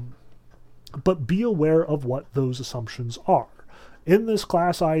 But be aware of what those assumptions are. In this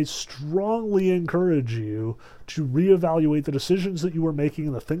class, I strongly encourage you to reevaluate the decisions that you were making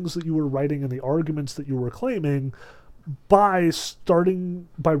and the things that you were writing and the arguments that you were claiming by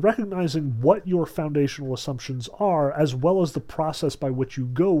recognizing what your foundational assumptions are, as well as the process by which you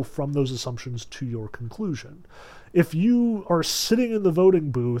go from those assumptions to your conclusion. If you are sitting in the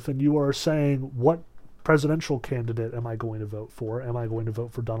voting booth and you are saying, what presidential candidate am I going to vote for? Am I going to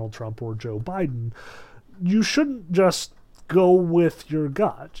vote for Donald Trump or Joe Biden? You shouldn't just go with your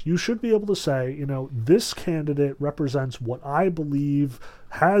gut. You should be able to say, this candidate represents what I believe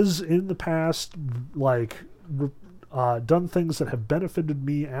has in the past, done things that have benefited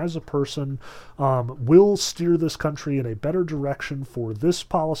me as a person, will steer this country in a better direction for this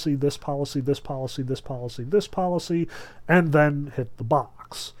policy, this policy, this policy, this policy, this policy, and then hit the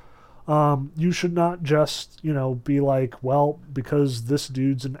box. You should not just, be like, well, because this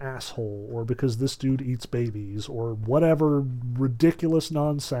dude's an asshole, or because this dude eats babies, or whatever ridiculous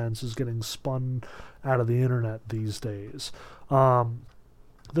nonsense is getting spun out of the internet these days.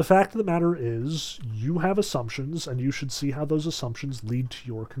 The fact of the matter is, you have assumptions, and you should see how those assumptions lead to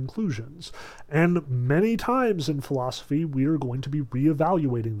your conclusions. And many times in philosophy, we are going to be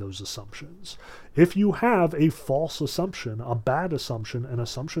reevaluating those assumptions. If you have a false assumption, a bad assumption, an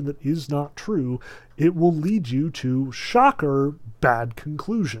assumption that is not true, it will lead you to, shocker, bad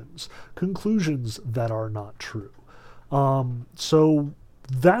conclusions. Conclusions that are not true. So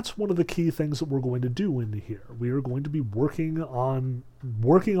that's one of the key things that we're going to do in here. We are going to be working on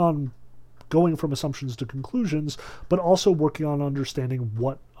going from assumptions to conclusions, but also working on understanding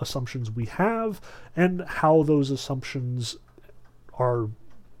what assumptions we have and how those assumptions are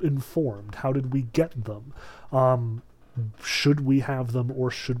informed. How did we get them? Should we have them,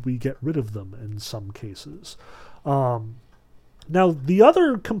 or should we get rid of them in some cases? Now, the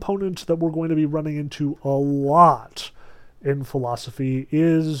other component that we're going to be running into a lot in philosophy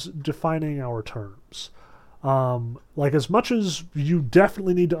is defining our terms. As much as you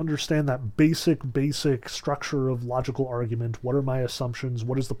definitely need to understand that basic structure of logical argument, what are my assumptions,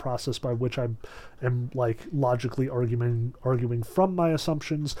 what is the process by which I am logically arguing from my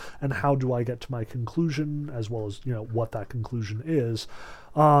assumptions, and how do I get to my conclusion, as well as, what that conclusion is.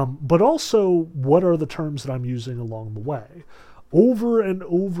 But also, what are the terms that I'm using along the way? Over and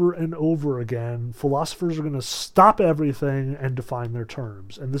over and over again, philosophers are going to stop everything and define their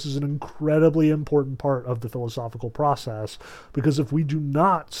terms. And this is an incredibly important part of the philosophical process, because if we do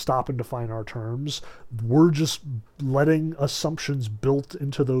not stop and define our terms, we're just letting assumptions built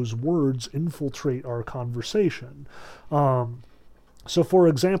into those words infiltrate our conversation. So, for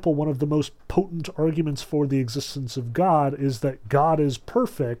example, one of the most potent arguments for the existence of God is that God is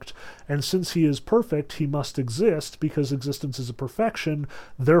perfect, and since he is perfect, he must exist, because existence is a perfection,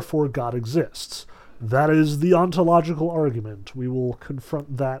 therefore God exists. That is the ontological argument. We will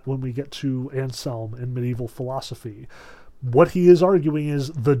confront that when we get to Anselm in medieval philosophy. What he is arguing is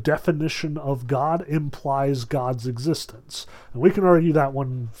the definition of God implies God's existence. And we can argue that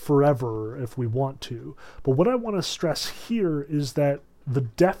one forever if we want to. But what I want to stress here is that the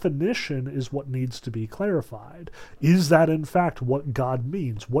definition is what needs to be clarified. Is that in fact what God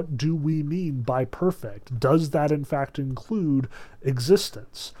means? What do we mean by perfect? Does that in fact include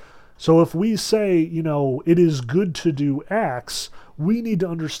existence? So if we say, it is good to do X, we need to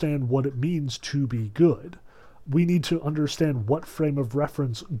understand what it means to be good. We need to understand what frame of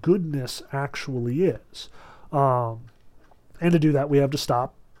reference goodness actually is. And to do that, we have to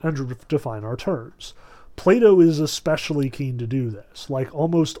stop and define our terms. Plato is especially keen to do this. Like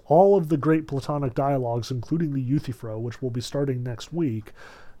almost all of the great Platonic dialogues, including the Euthyphro, which we'll be starting next week,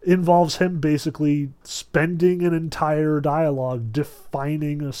 involves him basically spending an entire dialogue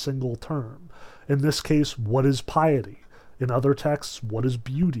defining a single term. In this case, what is piety? In other texts, what is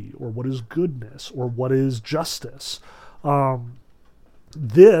beauty, or what is goodness, or what is justice?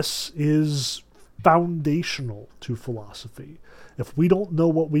 This is foundational to philosophy. If we don't know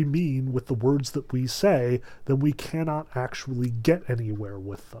what we mean with the words that we say, then we cannot actually get anywhere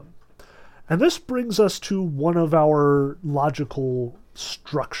with them. And this brings us to one of our logical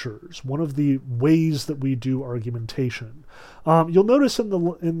structures, one of the ways that we do argumentation. You'll notice in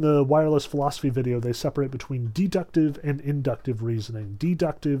the wireless philosophy video, they separate between deductive and inductive reasoning.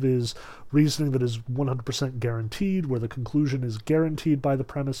 Deductive is reasoning that is 100% guaranteed, where the conclusion is guaranteed by the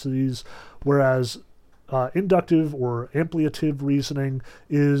premises, whereas inductive or ampliative reasoning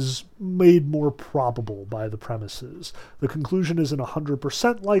is made more probable by the premises. The conclusion isn't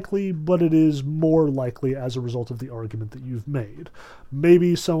 100% likely, but it is more likely as a result of the argument that you've made.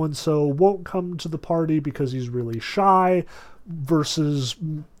 Maybe so-and-so won't come to the party because he's really shy, versus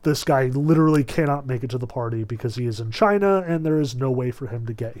this guy literally cannot make it to the party because he is in China and there is no way for him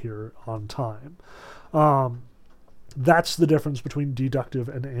to get here on time. That's the difference between deductive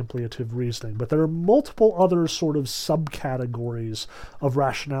and ampliative reasoning. But there are multiple other sort of subcategories of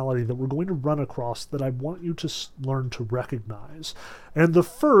rationality that we're going to run across that I want you to learn to recognize. And the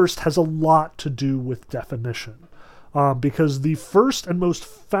first has a lot to do with definition. Because the first and most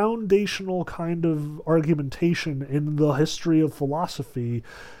foundational kind of argumentation in the history of philosophy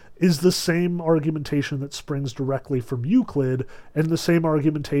is the same argumentation that springs directly from Euclid, and the same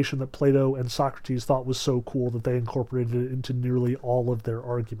argumentation that Plato and Socrates thought was so cool that they incorporated it into nearly all of their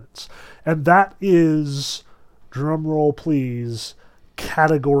arguments. And that is, drumroll please,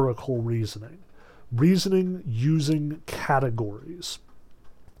 categorical reasoning. Reasoning using categories.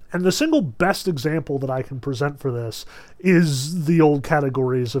 And the single best example that I can present for this is the old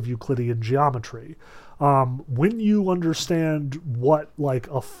categories of Euclidean geometry. When you understand what like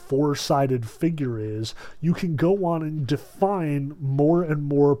a four-sided figure is, you can go on and define more and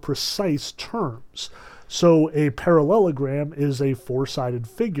more precise terms. So a parallelogram is a four-sided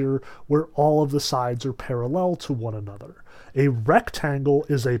figure where all of the sides are parallel to one another. A rectangle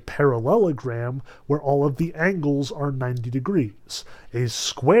is a parallelogram where all of the angles are 90 degrees. A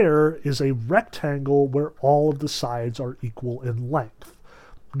square is a rectangle where all of the sides are equal in length.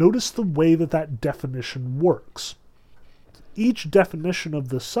 Notice the way that that definition works. Each definition of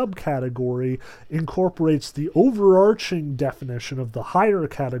the subcategory incorporates the overarching definition of the higher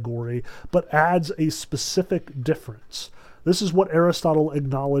category, but adds a specific difference. This is what Aristotle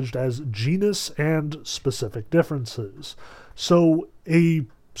acknowledged as genus and specific differences. So a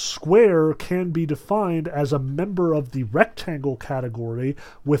square can be defined as a member of the rectangle category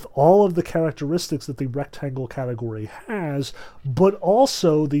with all of the characteristics that the rectangle category has, but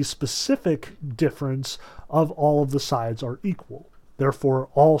also the specific difference of all of the sides are equal. Therefore,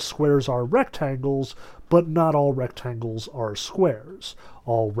 all squares are rectangles, but not all rectangles are squares.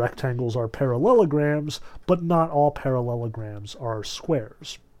 All rectangles are parallelograms, but not all parallelograms are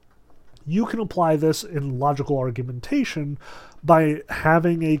squares. You can apply this in logical argumentation by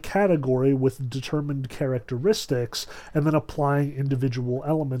having a category with determined characteristics and then applying individual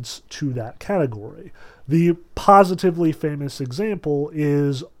elements to that category. The positively famous example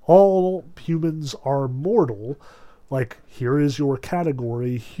is all humans are mortal. Like, here is your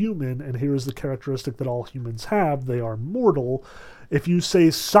category, human, and here is the characteristic that all humans have. They are mortal. If you say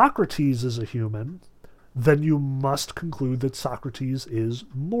Socrates is a human, then you must conclude that Socrates is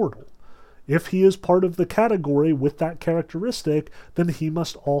mortal. If he is part of the category with that characteristic, then he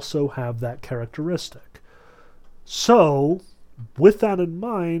must also have that characteristic. So, with that in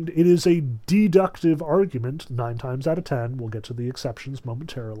mind, it is a deductive argument, 9 times out of 10, we'll get to the exceptions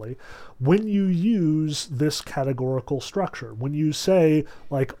momentarily, when you use this categorical structure. When you say,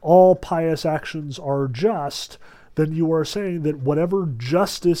 like, all pious actions are just, then you are saying that whatever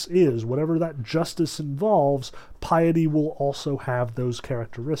justice is, whatever that justice involves, piety will also have those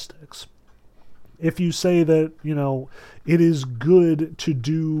characteristics. If you say that, it is good to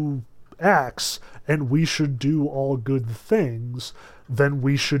do X and we should do all good things, then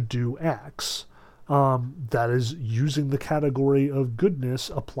we should do X. That is using the category of goodness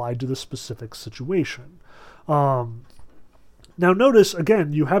applied to the specific situation. Now notice,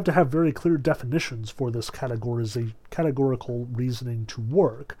 again, you have to have very clear definitions for this categorical reasoning to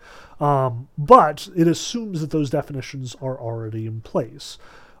work. But it assumes that those definitions are already in place.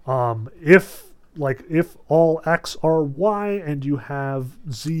 If all x are y and you have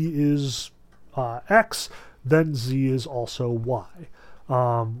z is X, then Z is also Y.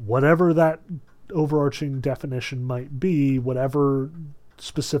 Whatever that overarching definition might be, whatever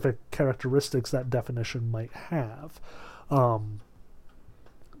specific characteristics that definition might have.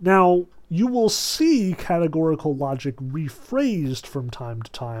 Now, you will see categorical logic rephrased from time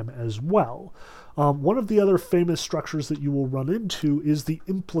to time as well. One of the other famous structures that you will run into is the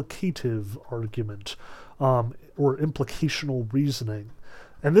implicative argument, or implicational reasoning.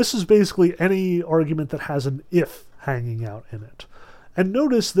 And this is basically any argument that has an if hanging out in it. And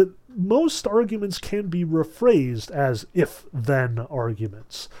notice that most arguments can be rephrased as if-then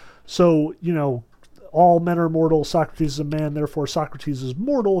arguments. So, all men are mortal, Socrates is a man, therefore Socrates is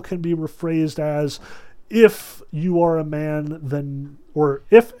mortal, can be rephrased as if you are a man, then, or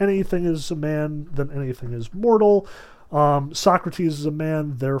if anything is a man, then anything is mortal. Socrates is a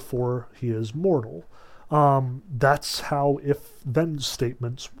man, therefore he is mortal. That's how if-then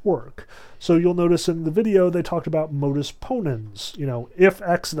statements work. So you'll notice in the video they talked about modus ponens. If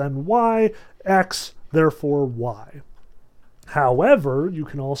X then Y, X, therefore Y. However, you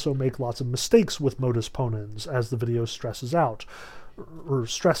can also make lots of mistakes with modus ponens, as the video stresses out, or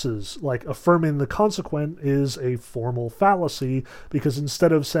stresses, like affirming the consequent is a formal fallacy, because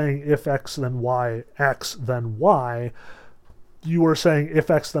instead of saying if X then Y, X then Y, you are saying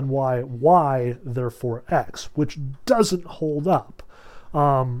if X then Y, Y therefore X, which doesn't hold up.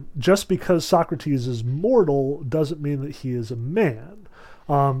 Just because Socrates is mortal doesn't mean that he is a man.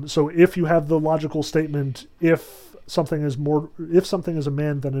 So if you have the logical statement, if something is a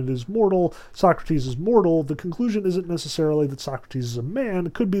man, then it is mortal, Socrates is mortal, the conclusion isn't necessarily that Socrates is a man.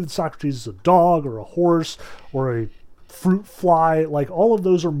 It could be that Socrates is a dog or a horse or a fruit fly. Like, all of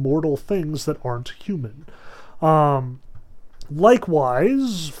those are mortal things that aren't human.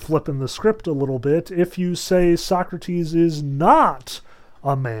 Likewise, flipping the script a little bit, if you say Socrates is not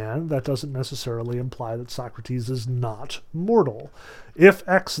a man, that doesn't necessarily imply that Socrates is not mortal. If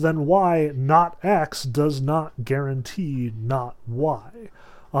X then Y, not X, does not guarantee not Y.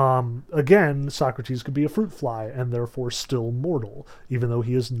 Again, Socrates could be a fruit fly and therefore still mortal, even though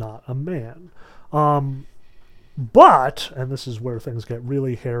he is not a man. But, and this is where things get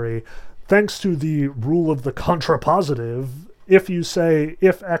really hairy, thanks to the rule of the contrapositive, if you say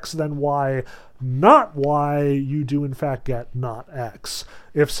if X then Y, not Y, you do in fact get not X.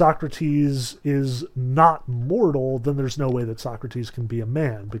 If Socrates is not mortal, then there's no way that Socrates can be a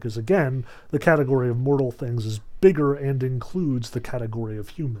man, because again, the category of mortal things is bigger and includes the category of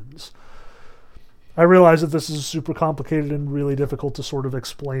humans. I realize that this is super complicated and really difficult to sort of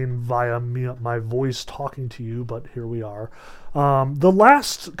explain via my voice talking to you, but here we are. The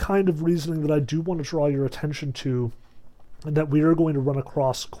last kind of reasoning that I do want to draw your attention to, and that we are going to run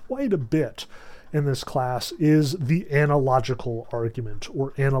across quite a bit in this class, is the analogical argument,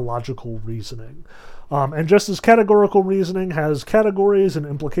 or analogical reasoning. And just as categorical reasoning has categories and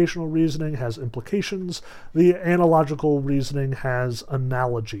implicational reasoning has implications, the analogical reasoning has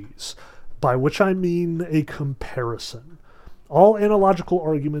analogies, by which I mean a comparison. All analogical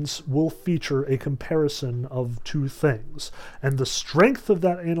arguments will feature a comparison of two things, and the strength of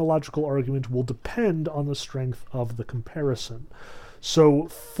that analogical argument will depend on the strength of the comparison. So,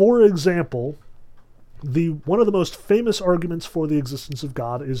 for example, one of the most famous arguments for the existence of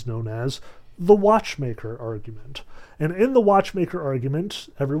God is known as the watchmaker argument. And in the watchmaker argument,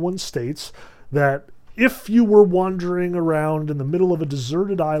 everyone states that if you were wandering around in the middle of a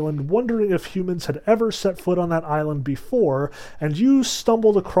deserted island, wondering if humans had ever set foot on that island before, and you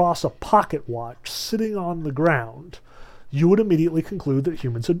stumbled across a pocket watch sitting on the ground, you would immediately conclude that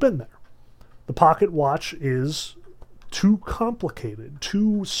humans had been there. The pocket watch is too complicated,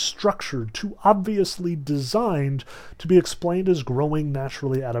 too structured, too obviously designed to be explained as growing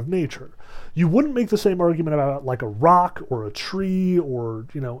naturally out of nature. You wouldn't make the same argument about like a rock or a tree or,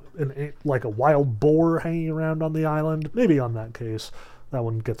 like a wild boar hanging around on the island. Maybe on that case, that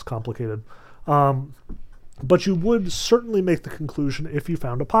one gets complicated. But you would certainly make the conclusion if you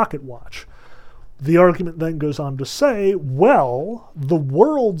found a pocket watch. The argument then goes on to say, well, the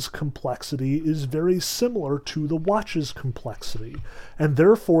world's complexity is very similar to the watch's complexity, and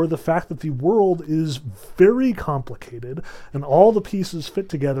therefore the fact that the world is very complicated and all the pieces fit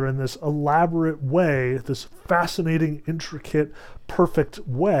together in this elaborate way, this fascinating, intricate, perfect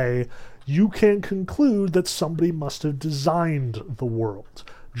way, you can conclude that somebody must have designed the world,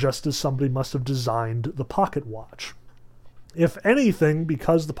 just as somebody must have designed the pocket watch. If anything,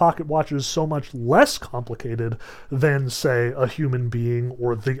 because the pocket watch is so much less complicated than, say, a human being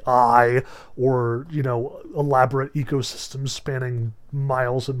or the eye or, elaborate ecosystems spanning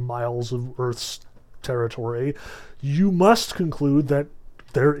miles and miles of Earth's territory, you must conclude that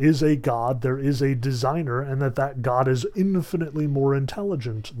there is a God, there is a designer, and that God is infinitely more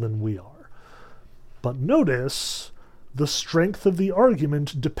intelligent than we are. But notice, the strength of the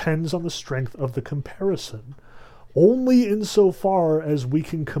argument depends on the strength of the comparison. Only insofar as we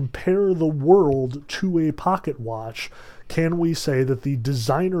can compare the world to a pocket watch can we say that the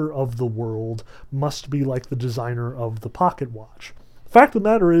designer of the world must be like the designer of the pocket watch. The fact of the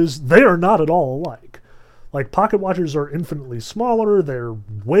matter is, they are not at all alike. Like, pocket watches are infinitely smaller, they're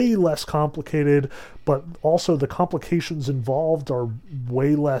way less complicated, but also the complications involved are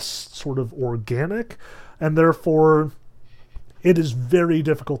way less sort of organic, and therefore it is very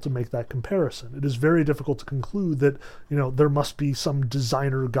difficult to make that comparison. It is very difficult to conclude that, there must be some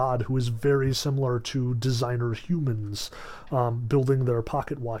designer god who is very similar to designer humans building their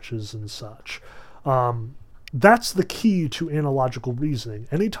pocket watches and such. That's the key to analogical reasoning.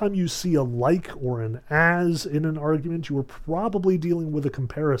 Anytime you see a like or an as in an argument, you are probably dealing with a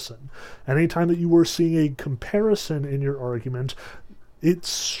comparison. Anytime that you are seeing a comparison in your argument, its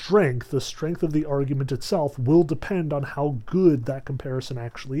strength, the strength of the argument itself, will depend on how good that comparison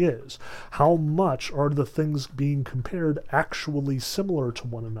actually is. How much are the things being compared actually similar to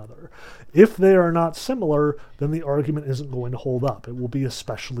one another? If they are not similar, then the argument isn't going to hold up. It will be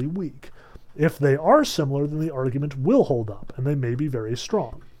especially weak. If they are similar, then the argument will hold up, and they may be very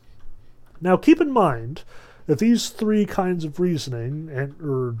strong. Now, keep in mind that these three kinds of reasoning,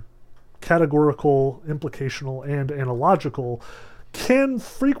 or categorical, implicational, and analogical, can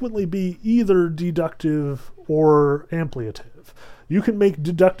frequently be either deductive or ampliative. You can make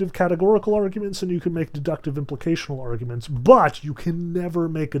deductive categorical arguments and you can make deductive implicational arguments, but you can never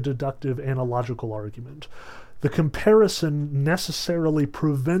make a deductive analogical argument. The comparison necessarily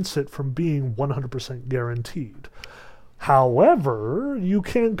prevents it from being 100% guaranteed. However, you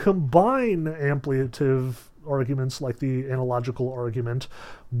can combine ampliative arguments like the analogical argument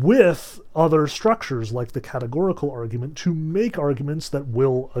with other structures like the categorical argument to make arguments that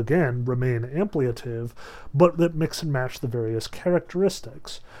will, again, remain ampliative, but that mix and match the various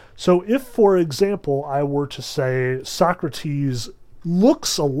characteristics. So if, for example, I were to say Socrates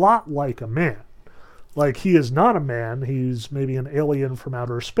looks a lot like a man, like, he is not a man, he's maybe an alien from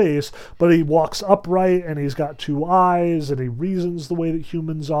outer space, but he walks upright and he's got two eyes and he reasons the way that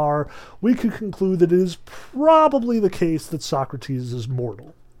humans are, we could conclude that it is probably the case that Socrates is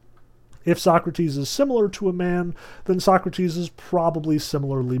mortal. If Socrates is similar to a man, then Socrates is probably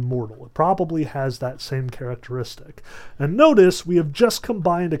similarly mortal. It probably has that same characteristic. And notice, we have just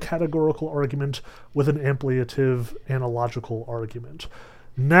combined a categorical argument with an ampliative analogical argument.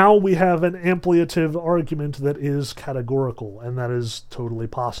 Now we have an ampliative argument that is categorical, and that is totally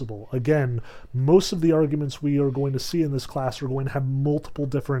possible. Again, most of the arguments we are going to see in this class are going to have multiple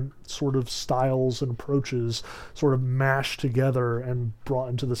different sort of styles and approaches sort of mashed together and brought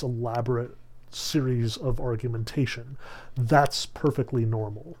into this elaborate series of argumentation. That's perfectly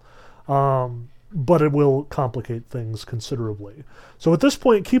normal. But it will complicate things considerably. So at this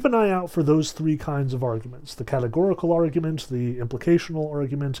point, keep an eye out for those three kinds of arguments: the categorical argument, the implicational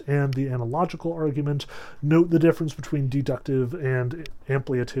argument, and the analogical argument. Note the difference between deductive and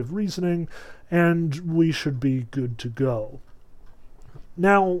ampliative reasoning, and we should be good to go.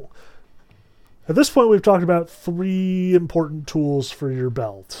 Now, at this point, we've talked about three important tools for your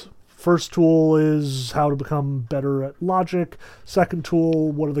belt. First tool is how to become better at logic. Second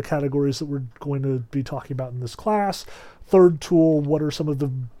tool, what are the categories that we're going to be talking about in this class? Third tool, what are some of the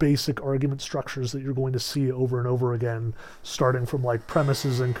basic argument structures that you're going to see over and over again, starting from like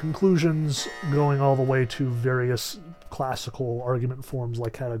premises and conclusions, going all the way to various classical argument forms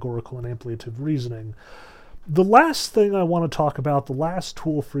like categorical and ampliative reasoning. The last thing I want to talk about, the last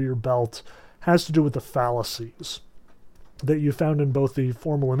tool for your belt, has to do with the fallacies that you found in both the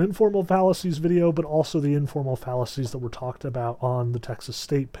formal and informal fallacies video, but also the informal fallacies that were talked about on the Texas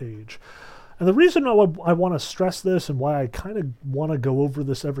State page. And the reason I want to stress this and why I kind of want to go over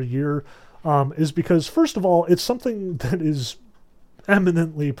this every year is because, first of all, it's something that is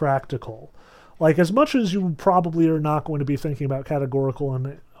eminently practical. Like, as much as you probably are not going to be thinking about categorical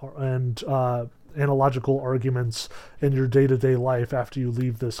and analogical arguments in your day-to-day life after you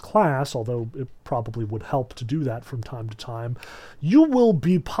leave this class, although it probably would help to do that from time to time, you will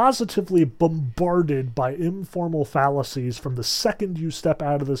be positively bombarded by informal fallacies from the second you step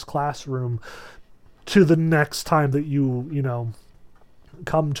out of this classroom to the next time that you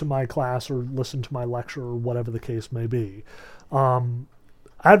come to my class or listen to my lecture or whatever the case may be.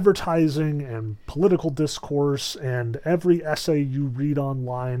 Advertising and political discourse and every essay you read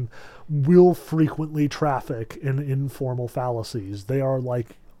online will frequently traffic in informal fallacies. They are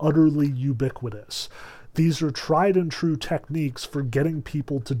like utterly ubiquitous. These are tried and true techniques for getting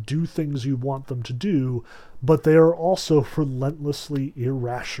people to do things you want them to do, but they are also relentlessly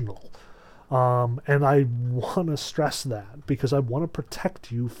irrational. And I want to stress that because I want to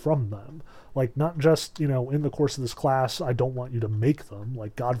protect you from them. Like, not just, in the course of this class, I don't want you to make them.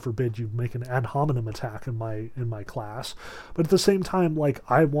 Like, God forbid you make an ad hominem attack in my class. But at the same time, like,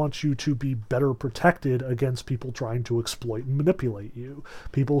 I want you to be better protected against people trying to exploit and manipulate you.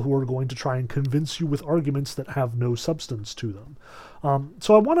 People who are going to try and convince you with arguments that have no substance to them.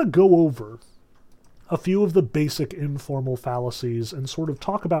 So I want to go over a few of the basic informal fallacies and sort of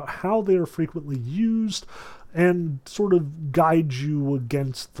talk about how they are frequently used and sort of guide you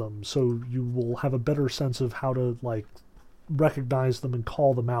against them, so you will have a better sense of how to like recognize them and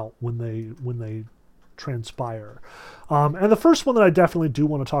call them out when they transpire. And the first one that I definitely do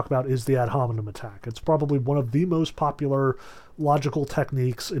want to talk about is the ad hominem attack. It's probably one of the most popular logical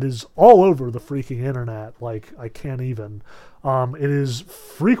techniques. It is all over the freaking internet. Like, I can't even. It is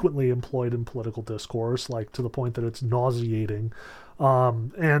frequently employed in political discourse, like to the point that it's nauseating.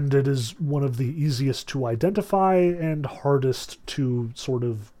 And it is one of the easiest to identify and hardest to sort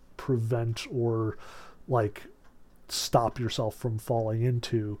of prevent or like stop yourself from falling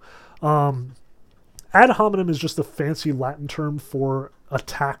into. Ad hominem is just a fancy Latin term for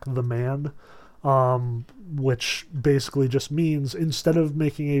attack the man, which basically just means instead of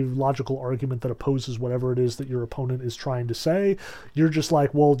making a logical argument that opposes whatever it is that your opponent is trying to say, you're just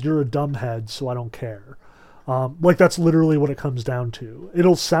like, well, you're a dumbhead, so I don't care. Like, that's literally what it comes down to.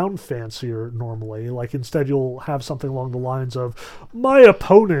 It'll sound fancier normally. Like, instead you'll have something along the lines of, my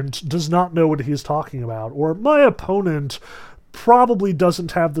opponent does not know what he's talking about, or my opponent probably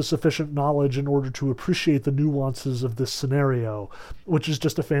doesn't have the sufficient knowledge in order to appreciate the nuances of this scenario, which is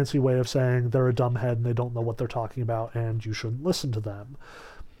just a fancy way of saying they're a dumbhead and they don't know what they're talking about and you shouldn't listen to them.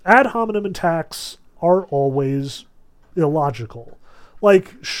 Ad hominem attacks are always illogical.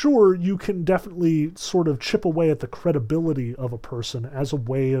 Like, sure, you can definitely sort of chip away at the credibility of a person as a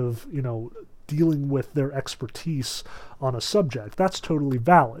way of, dealing with their expertise on a subject. That's totally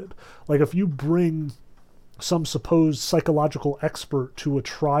valid. Like, if you bring some supposed psychological expert to a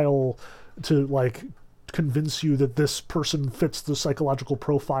trial to, like, convince you that this person fits the psychological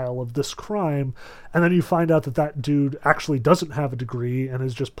profile of this crime, and then you find out that that dude actually doesn't have a degree and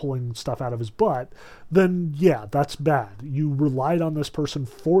is just pulling stuff out of his butt, then yeah, that's bad. You relied on this person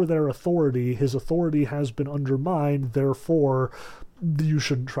for their authority. His authority has been undermined, therefore you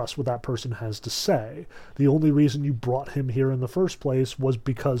shouldn't trust what that person has to say. The only reason you brought him here in the first place was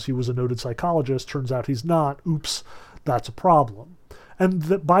because he was a noted psychologist. Turns out he's not. Oops, that's a problem. And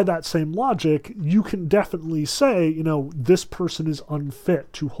that by that same logic, you can definitely say, this person is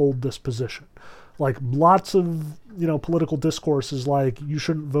unfit to hold this position. Like, lots of, political discourse is like, you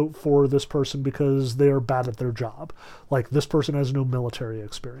shouldn't vote for this person because they are bad at their job. Like, this person has no military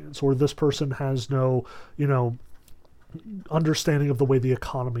experience, or this person has no, understanding of the way the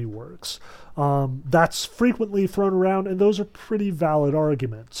economy works. That's frequently thrown around, and those are pretty valid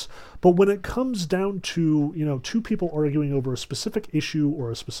arguments. But when it comes down to, two people arguing over a specific issue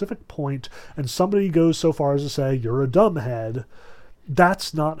or a specific point, and somebody goes so far as to say, you're a dumbhead,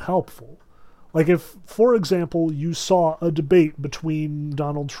 that's not helpful. Like, if, for example, you saw a debate between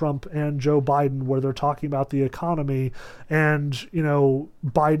Donald Trump and Joe Biden where they're talking about the economy and,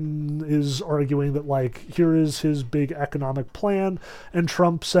 Biden is arguing that, like, here is his big economic plan, and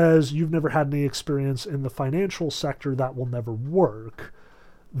Trump says, you've never had any experience in the financial sector, that will never work.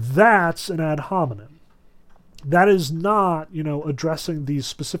 That's an ad hominem. That is not, addressing these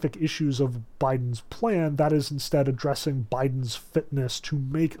specific issues of Biden's plan. That is instead addressing Biden's fitness to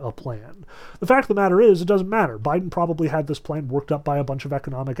make a plan. The fact of the matter is, it doesn't matter. Biden probably had this plan worked up by a bunch of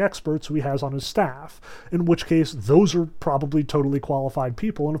economic experts who he has on his staff, in which case those are probably totally qualified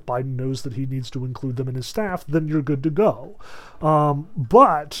people, and if Biden knows that he needs to include them in his staff, then you're good to go.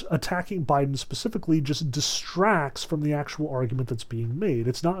 But attacking Biden specifically just distracts from the actual argument that's being made.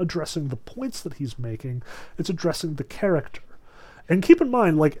 It's not addressing the points that he's making, it's addressing the character. And keep in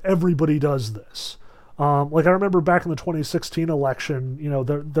mind, like, everybody does this. Like, I remember back in the 2016 election,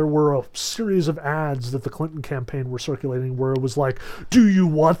 there were a series of ads that the Clinton campaign were circulating where it was like, do you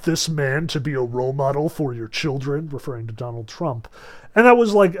want this man to be a role model for your children? Referring to Donald Trump. And that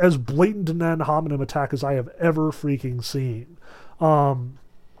was like as blatant an ad hominem attack as I have ever freaking seen.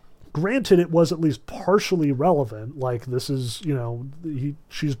 Granted, it was at least partially relevant. Like, this is,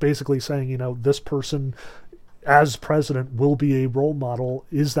 she's basically saying, this person as president will be a role model.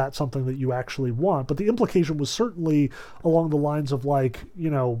 Is that something that you actually want? But the implication was certainly along the lines of, like,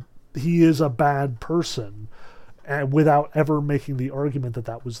 he is a bad person, without ever making the argument that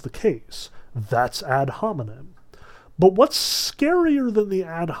that was the case. That's ad hominem. But what's scarier than the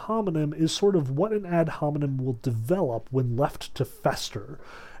ad hominem is sort of what an ad hominem will develop when left to fester,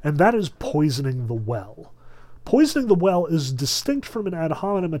 and that is poisoning the well. Poisoning the well is distinct from an ad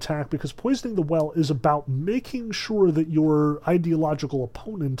hominem attack because poisoning the well is about making sure that your ideological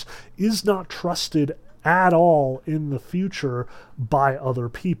opponent is not trusted at all in the future by other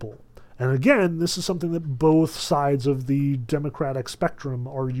people. And again, this is something that both sides of the Democratic spectrum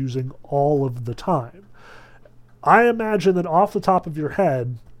are using all of the time. I imagine that off the top of your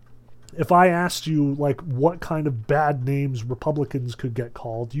head, if I asked you, like, what kind of bad names Republicans could get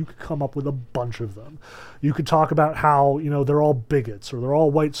called, you could come up with a bunch of them. You could talk about how, they're all bigots, or they're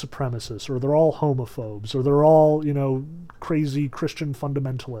all white supremacists, or they're all homophobes, or they're all, crazy Christian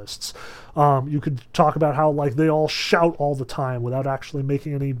fundamentalists. You could talk about how, like, they all shout all the time without actually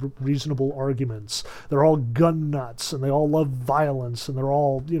making any reasonable arguments. They're all gun nuts, and they all love violence, and they're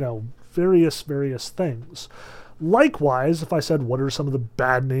all, various things. Likewise, if I said, what are some of the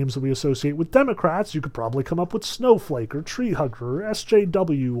bad names that we associate with Democrats, you could probably come up with Snowflake or Tree Hugger or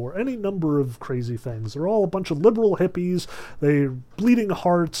SJW or any number of crazy things. They're all a bunch of liberal hippies, they're bleeding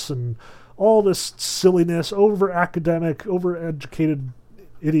hearts and all this silliness, over-academic, over-educated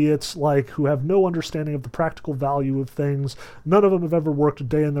idiots who have no understanding of the practical value of things. None of them have ever worked a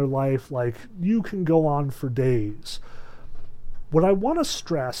day in their life. You can go on for days. What I want to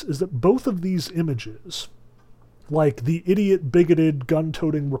stress is that both of these images, like the idiot, bigoted,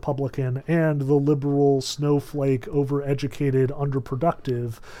 gun-toting Republican and the liberal, snowflake, overeducated,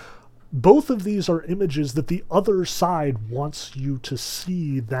 underproductive, both of these are images that the other side wants you to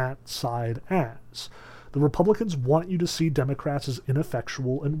see that side as. The Republicans want you to see Democrats as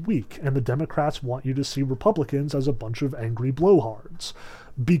ineffectual and weak, and the Democrats want you to see Republicans as a bunch of angry blowhards.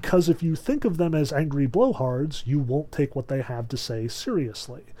 Because if you think of them as angry blowhards, you won't take what they have to say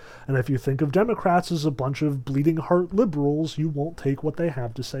seriously. And if you think of Democrats as a bunch of bleeding heart liberals, you won't take what they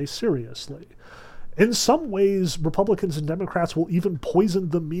have to say seriously. In some ways, Republicans and Democrats will even poison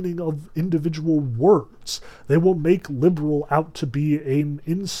the meaning of individual words. They will make liberal out to be an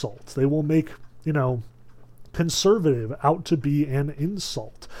insult. They will make, conservative out to be an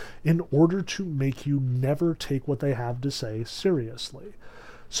insult in order to make you never take what they have to say seriously.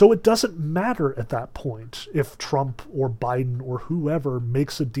 So it doesn't matter at that point if Trump or Biden or whoever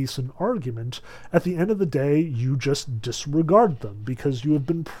makes a decent argument. At the end of the day, you just disregard them because you have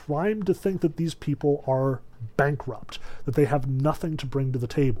been primed to think that these people are bankrupt, that they have nothing to bring to the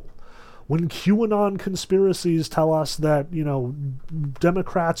table. When QAnon conspiracies tell us that,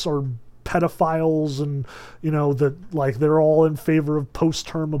 Democrats are pedophiles and, that they're all in favor of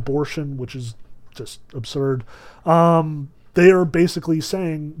post-term abortion, which is just absurd, they are basically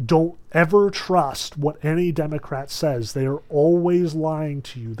saying, don't ever trust what any Democrat says. They are always lying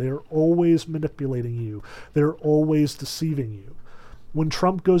to you. They are always manipulating you. They're always deceiving you. When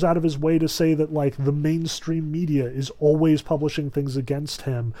Trump goes out of his way to say that, the mainstream media is always publishing things against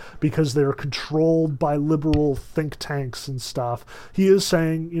him because they're controlled by liberal think tanks and stuff, he is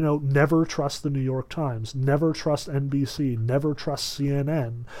saying, never trust the New York Times, never trust NBC, never trust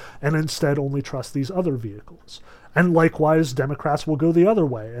CNN, and instead only trust these other vehicles. And likewise, Democrats will go the other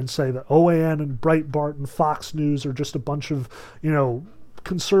way and say that OAN and Breitbart and Fox News are just a bunch of,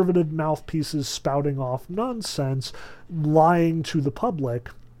 conservative mouthpieces spouting off nonsense, lying to the public.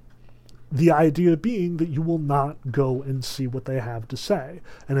 The idea being that you will not go and see what they have to say.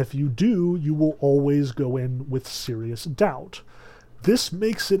 And if you do, you will always go in with serious doubt. This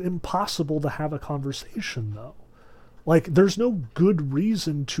makes it impossible to have a conversation, though. There's no good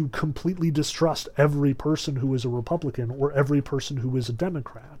reason to completely distrust every person who is a Republican or every person who is a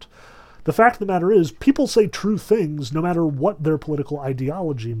Democrat. The fact of the matter is, people say true things no matter what their political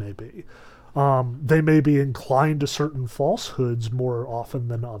ideology may be. They may be inclined to certain falsehoods more often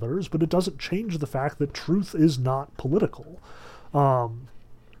than others, but it doesn't change the fact that truth is not political.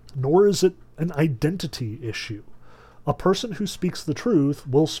 Nor is it an identity issue. A person who speaks the truth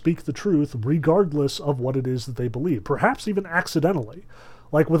will speak the truth regardless of what it is that they believe, perhaps even accidentally.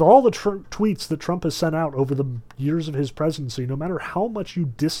 With all the tweets that Trump has sent out over the years of his presidency, no matter how much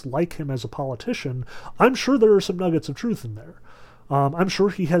you dislike him as a politician, I'm sure there are some nuggets of truth in there. I'm sure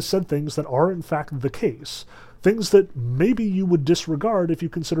he has said things that are in fact the case. Things that maybe you would disregard if you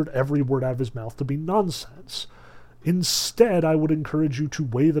considered every word out of his mouth to be nonsense. Instead, I would encourage you to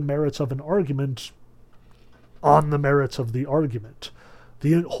weigh the merits of an argument on the merits of the argument.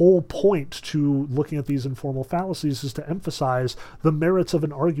 The whole point to looking at these informal fallacies is to emphasize the merits of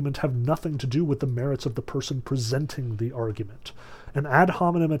an argument have nothing to do with the merits of the person presenting the argument. An ad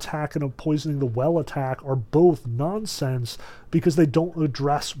hominem attack and a poisoning the well attack are both nonsense because they don't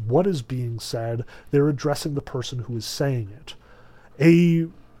address what is being said, they're addressing the person who is saying it. A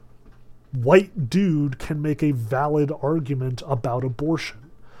white dude can make a valid argument about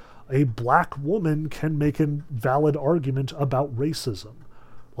abortion. A black woman can make a valid argument about racism.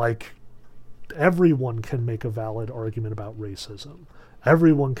 Like, everyone can make a valid argument about racism.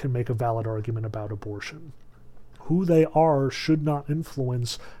 Everyone can make a valid argument about abortion. Who they are should not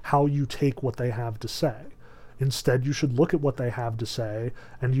influence how you take what they have to say. Instead, you should look at what they have to say,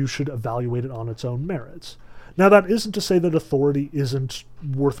 and you should evaluate it on its own merits. Now, that isn't to say that authority isn't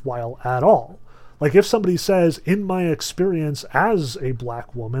worthwhile at all. Like, if somebody says, in my experience as a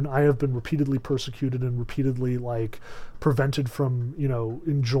black woman, I have been repeatedly persecuted and repeatedly, prevented from,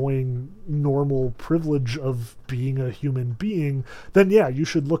 enjoying normal privilege of being a human being, then yeah, you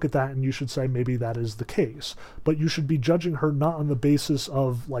should look at that and you should say maybe that is the case. But you should be judging her not on the basis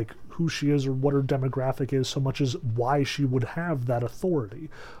of, who she is or what her demographic is, so much as why she would have that authority,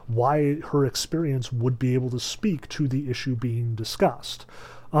 why her experience would be able to speak to the issue being discussed.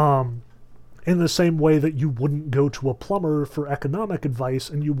 In the same way that you wouldn't go to a plumber for economic advice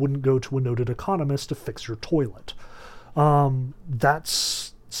and you wouldn't go to a noted economist to fix your toilet.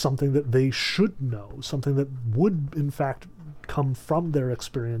 That's something that they should know, something that would, in fact, come from their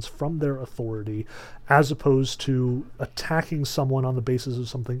experience, from their authority, as opposed to attacking someone on the basis of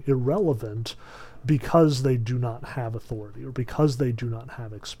something irrelevant because they do not have authority or because they do not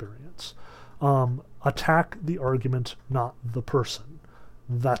have experience. Attack the argument, not the person.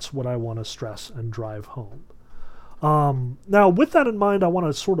 That's what I want to stress and drive home. Now, with that in mind, I want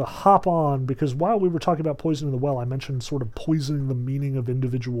to sort of hop on, because while we were talking about poisoning the well, I mentioned sort of poisoning the meaning of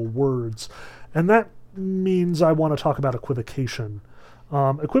individual words, and that means I want to talk about equivocation.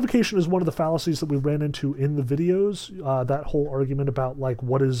 Equivocation is one of the fallacies that we ran into in the videos, that whole argument about,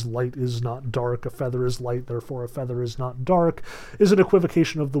 what is light is not dark, a feather is light, therefore a feather is not dark, is an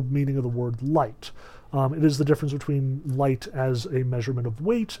equivocation of the meaning of the word light. It is the difference between light as a measurement of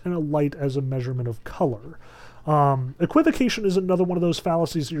weight and a light as a measurement of color. Equivocation is another one of those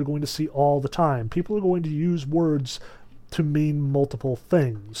fallacies that you're going to see all the time. People are going to use words to mean multiple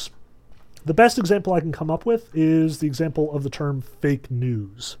things. The best example I can come up with is the example of the term fake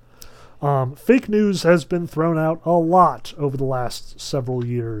news. Fake news has been thrown out a lot over the last several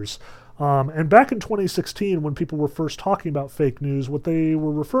years. And back in 2016, when people were first talking about fake news, what they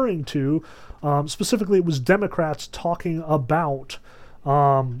were referring to, specifically it was Democrats talking about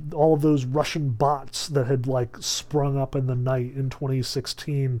all of those Russian bots that had sprung up in the night in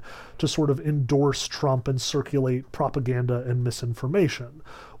 2016 to sort of endorse Trump and circulate propaganda and misinformation.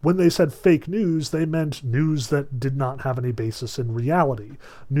 When they said fake news, they meant news that did not have any basis in reality.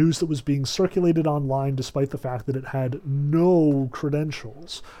 News that was being circulated online despite the fact that it had no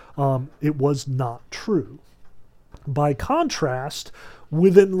credentials. It was not true. By contrast,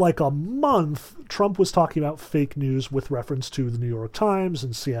 within a month, Trump was talking about fake news with reference to the New York Times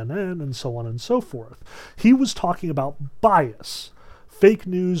and CNN and so on and so forth. He was talking about bias. Fake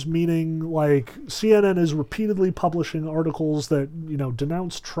news meaning CNN is repeatedly publishing articles that,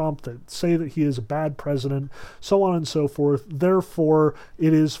 denounce Trump, that say that he is a bad president, so on and so forth. Therefore,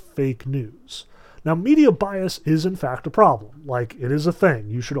 it is fake news. Now, media bias is in fact a problem. It is a thing.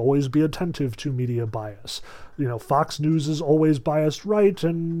 You should always be attentive to media bias. Fox News is always biased right,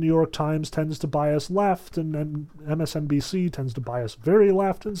 and New York Times tends to bias left, and then MSNBC tends to bias very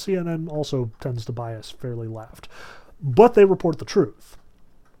left, and CNN also tends to bias fairly left. But they report the truth.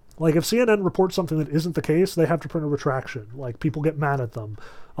 If CNN reports something that isn't the case, they have to print a retraction. People get mad at them.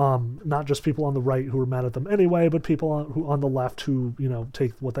 Not just people on the right who are mad at them anyway, but people on the left who,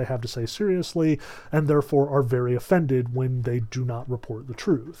 take what they have to say seriously and therefore are very offended when they do not report the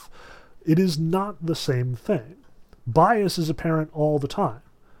truth. It is not the same thing. Bias is apparent all the time.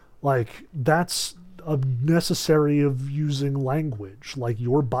 That's a necessary of using language.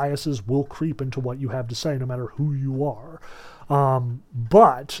 Your biases will creep into what you have to say no matter who you are.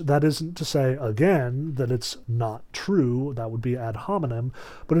 But that isn't to say, again, that it's not true. That would be ad hominem.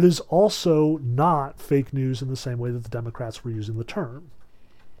 But it is also not fake news in the same way that the Democrats were using the term.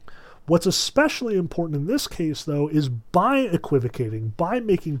 What's especially important in this case, though, is by equivocating, by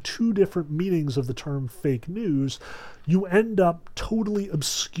making two different meanings of the term fake news, you end up totally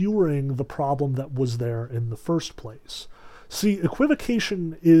obscuring the problem that was there in the first place. See,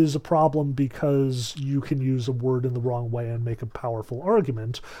 equivocation is a problem because you can use a word in the wrong way and make a powerful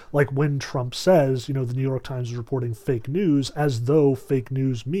argument. Like when Trump says, the New York Times is reporting fake news, as though fake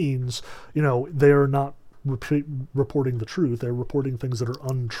news means, they're not reporting the truth. They're reporting things that are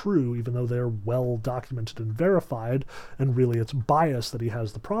untrue, even though they're well documented and verified, and really it's bias that he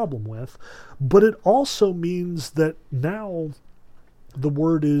has the problem with. But it also means that now the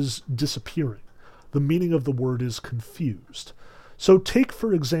word is disappearing. The meaning of the word is confused. So take,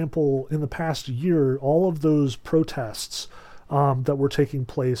 for example, in the past year, all of those protests that were taking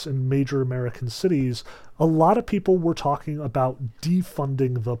place in major American cities, a lot of people were talking about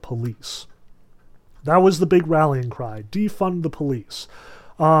defunding the police. That was the big rallying cry, defund the police.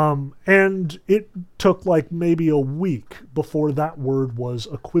 And it took like maybe a week before that word was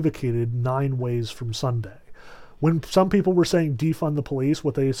equivocated 9 ways from Sunday. When some people were saying defund the police,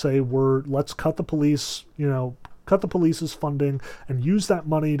 what they say were, let's cut the police, cut the police's funding and use that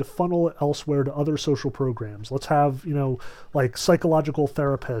money to funnel it elsewhere to other social programs. Let's have, like psychological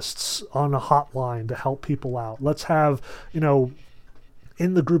therapists on a hotline to help people out. Let's have,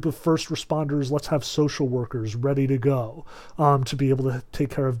 in the group of first responders, let's have social workers ready to go to be able to take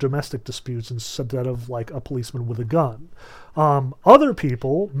care of domestic disputes instead of like a policeman with a gun. Other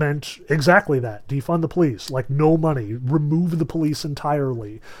people meant exactly that. Defund the police, like no money, remove the police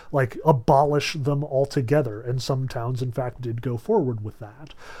entirely, like abolish them altogether. And some towns, in fact, did go forward with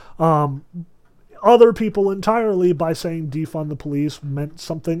that. Other people entirely, by saying defund the police, meant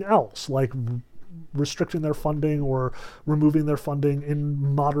something else, like restricting their funding or removing their funding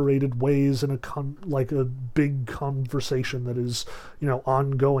in moderated ways in a big conversation that is,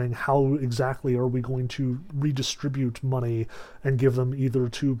 ongoing. How exactly are we going to redistribute money and give them either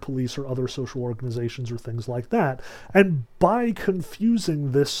to police or other social organizations or things like that? And by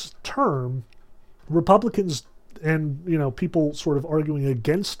confusing this term, Republicans and, people sort of arguing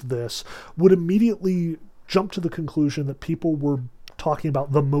against this would immediately jump to the conclusion that people were talking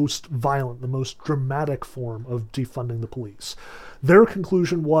about the most violent, the most dramatic form of defunding the police. Their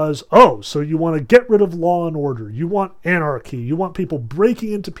conclusion was, so you want to get rid of law and order. You want anarchy. You want people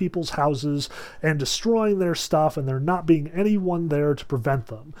breaking into people's houses and destroying their stuff, and there not being anyone there to prevent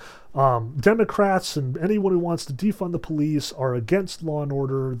them. Democrats and anyone who wants to defund the police are against law and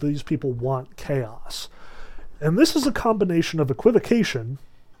order. These people want chaos. And this is a combination of equivocation,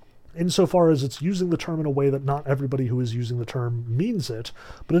 insofar as it's using the term in a way that not everybody who is using the term means it,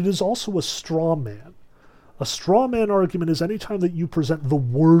 but it is also a straw man. A straw man argument is any time that you present the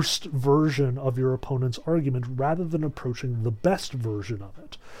worst version of your opponent's argument rather than approaching the best version of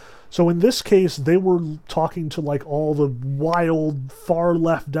it. So in this case, they were talking to like all the wild far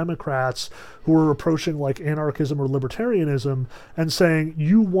left Democrats who were approaching like anarchism or libertarianism and saying,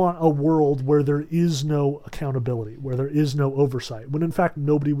 you want a world where there is no accountability, where there is no oversight, when in fact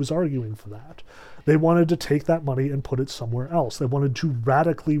nobody was arguing for that. They wanted to take that money and put it somewhere else. They wanted to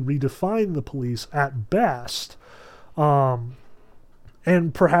radically redefine the police at best, and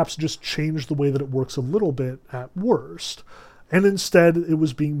perhaps just change the way that it works a little bit at worst. And instead, it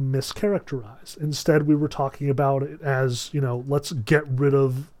was being mischaracterized. Instead, we were talking about it as, let's get rid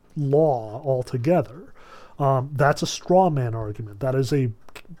of law altogether. That's a straw man argument. That is a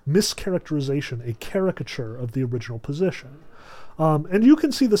mischaracterization, a caricature of the original position. And you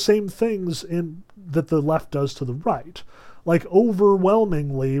can see the same things that the left does to the right. Like,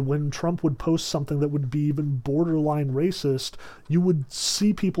 overwhelmingly, when Trump would post something that would be even borderline racist, you would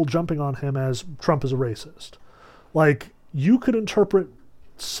see people jumping on him as Trump is a racist. Like, you could interpret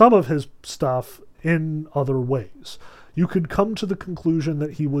some of his stuff in other ways. You could come to the conclusion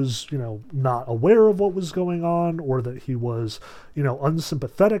that he was, not aware of what was going on, or that he was,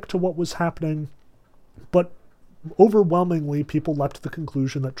 unsympathetic to what was happening. But overwhelmingly, people leapt to the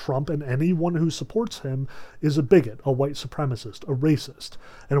conclusion that Trump and anyone who supports him is a bigot, a white supremacist, a racist.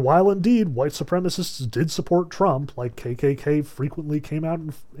 And while indeed white supremacists did support Trump, like KKK frequently came out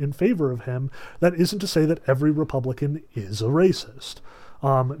in favor of him, that isn't to say that every Republican is a racist.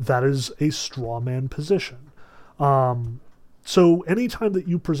 That is a straw man position. So anytime that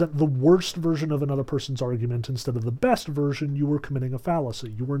you present the worst version of another person's argument instead of the best version, you are committing a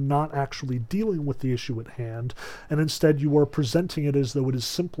fallacy. You are not actually dealing with the issue at hand, and instead you are presenting it as though it is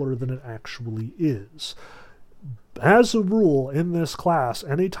simpler than it actually is. As a rule, in this class,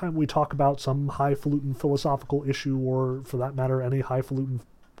 anytime we talk about some highfalutin philosophical issue, or for that matter, any highfalutin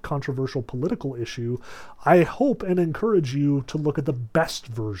controversial political issue, I hope and encourage you to look at the best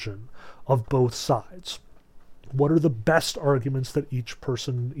version of both sides. What are the best arguments that each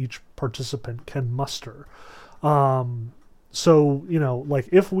person, each participant can muster? So, like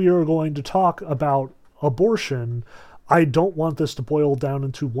if we are going to talk about abortion, I don't want this to boil down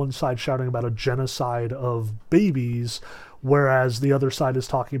into one side shouting about a genocide of babies, whereas the other side is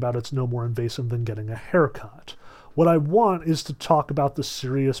talking about it's no more invasive than getting a haircut. What I want is to talk about the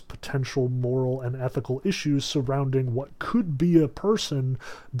serious potential moral and ethical issues surrounding what could be a person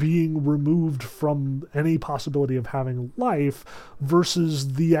being removed from any possibility of having life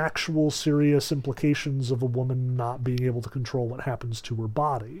versus the actual serious implications of a woman not being able to control what happens to her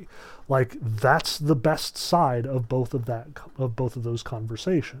body. Like, that's the best side of both of those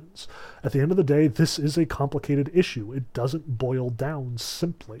conversations. At the end of the day, this is a complicated issue. It doesn't boil down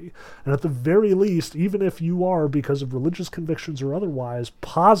simply. And at the very least, even if you are, because of religious convictions or otherwise,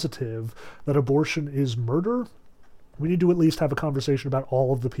 positive that abortion is murder, we need to at least have a conversation about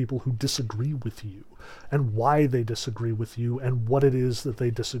all of the people who disagree with you and why they disagree with you and what it is that they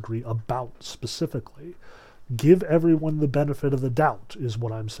disagree about specifically. Give everyone the benefit of the doubt, is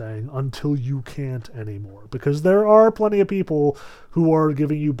what I'm saying, until you can't anymore. Because there are plenty of people who are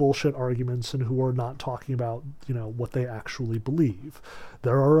giving you bullshit arguments and who are not talking about, what they actually believe.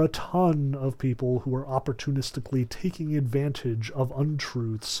 There are a ton of people who are opportunistically taking advantage of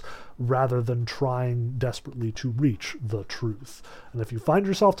untruths rather than trying desperately to reach the truth. And if you find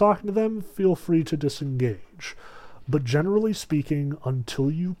yourself talking to them, feel free to disengage. But generally speaking,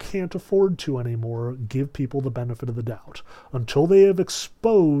 until you can't afford to anymore, give people the benefit of the doubt. Until they have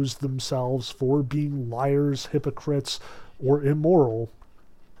exposed themselves for being liars, hypocrites, or immoral,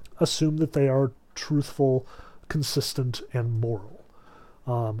 assume that they are truthful, consistent, and moral,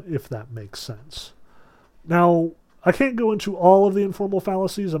 if that makes sense. Now, I can't go into all of the informal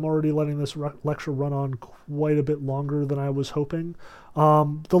fallacies. I'm already letting this lecture run on quite a bit longer than I was hoping.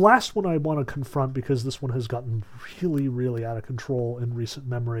 The last one I want to confront, because this one has gotten really, really out of control in recent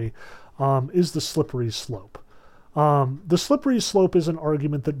memory, is the slippery slope. The slippery slope is an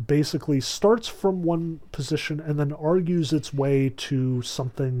argument that basically starts from one position and then argues its way to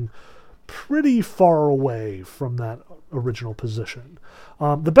something pretty far away from that original position.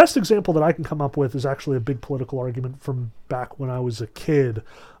 The best example that I can come up with is actually a big political argument from back when I was a kid.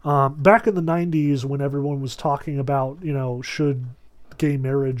 Back in the 90s, when everyone was talking about, should gay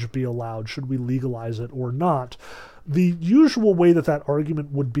marriage be allowed? Should we legalize it or not? The usual way that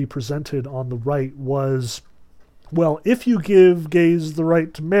argument would be presented on the right was, well, if you give gays the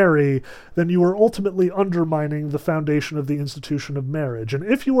right to marry, then you are ultimately undermining the foundation of the institution of marriage. And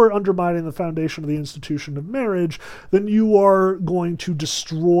if you are undermining the foundation of the institution of marriage, then you are going to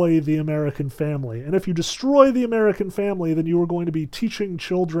destroy the American family. And if you destroy the American family, then you are going to be teaching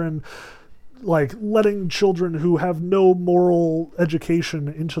children, letting children who have no moral education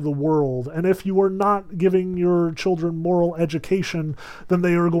into the world. And if you are not giving your children moral education, then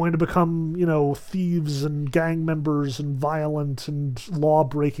they are going to become, thieves and gang members and violent and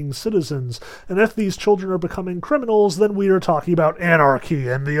law-breaking citizens. And if these children are becoming criminals, then we are talking about anarchy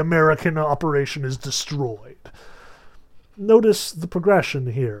and the American operation is destroyed. Notice the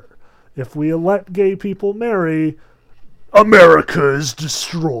progression here. If we let gay people marry, America is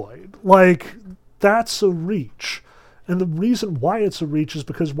destroyed. That's a reach. And the reason why it's a reach is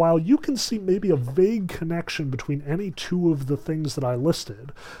because while you can see maybe a vague connection between any two of the things that I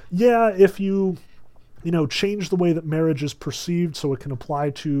listed, if you, change the way that marriage is perceived so it can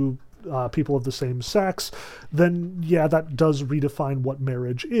apply to people of the same sex, then that does redefine what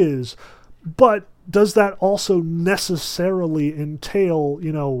marriage is. But does that also necessarily entail,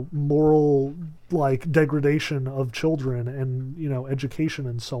 moral, degradation of children and, education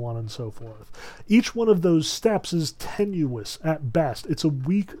and so on and so forth? Each one of those steps is tenuous at best. It's a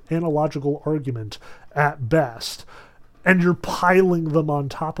weak analogical argument at best. And you're piling them on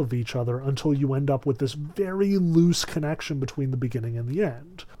top of each other until you end up with this very loose connection between the beginning and the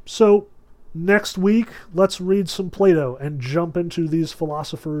end. So, next week, let's read some Plato and jump into these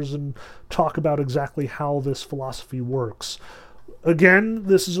philosophers and talk about exactly how this philosophy works. Again,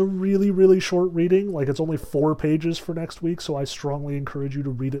 this is a really, really short reading. It's only 4 pages for next week, so I strongly encourage you to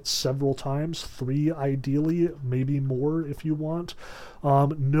read it several times. 3 ideally, maybe more if you want.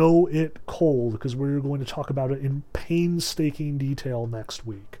 Know it cold, because we're going to talk about it in painstaking detail next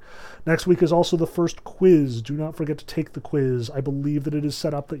week. Next week is also the first quiz. Do not forget to take the quiz. I believe that it is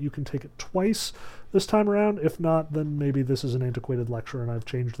set up that you can take it twice this time around. If not, then maybe this is an antiquated lecture and I've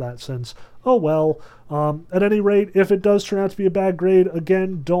changed that since. Oh well. At any rate, if it does turn out to be a bad grade,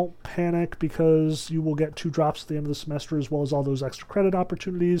 again, don't panic, because you will get 2 drops at the end of the semester as well as all those extra credit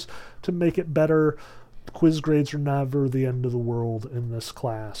opportunities to make it better. Quiz grades are never the end of the world in this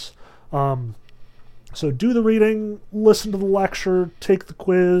class. So do the reading, listen to the lecture, take the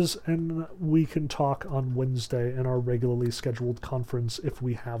quiz, and we can talk on Wednesday in our regularly scheduled conference if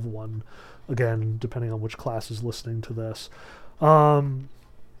we have one. Again, depending on which class is listening to this.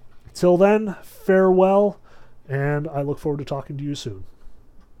 Till then, farewell, and I look forward to talking to you soon.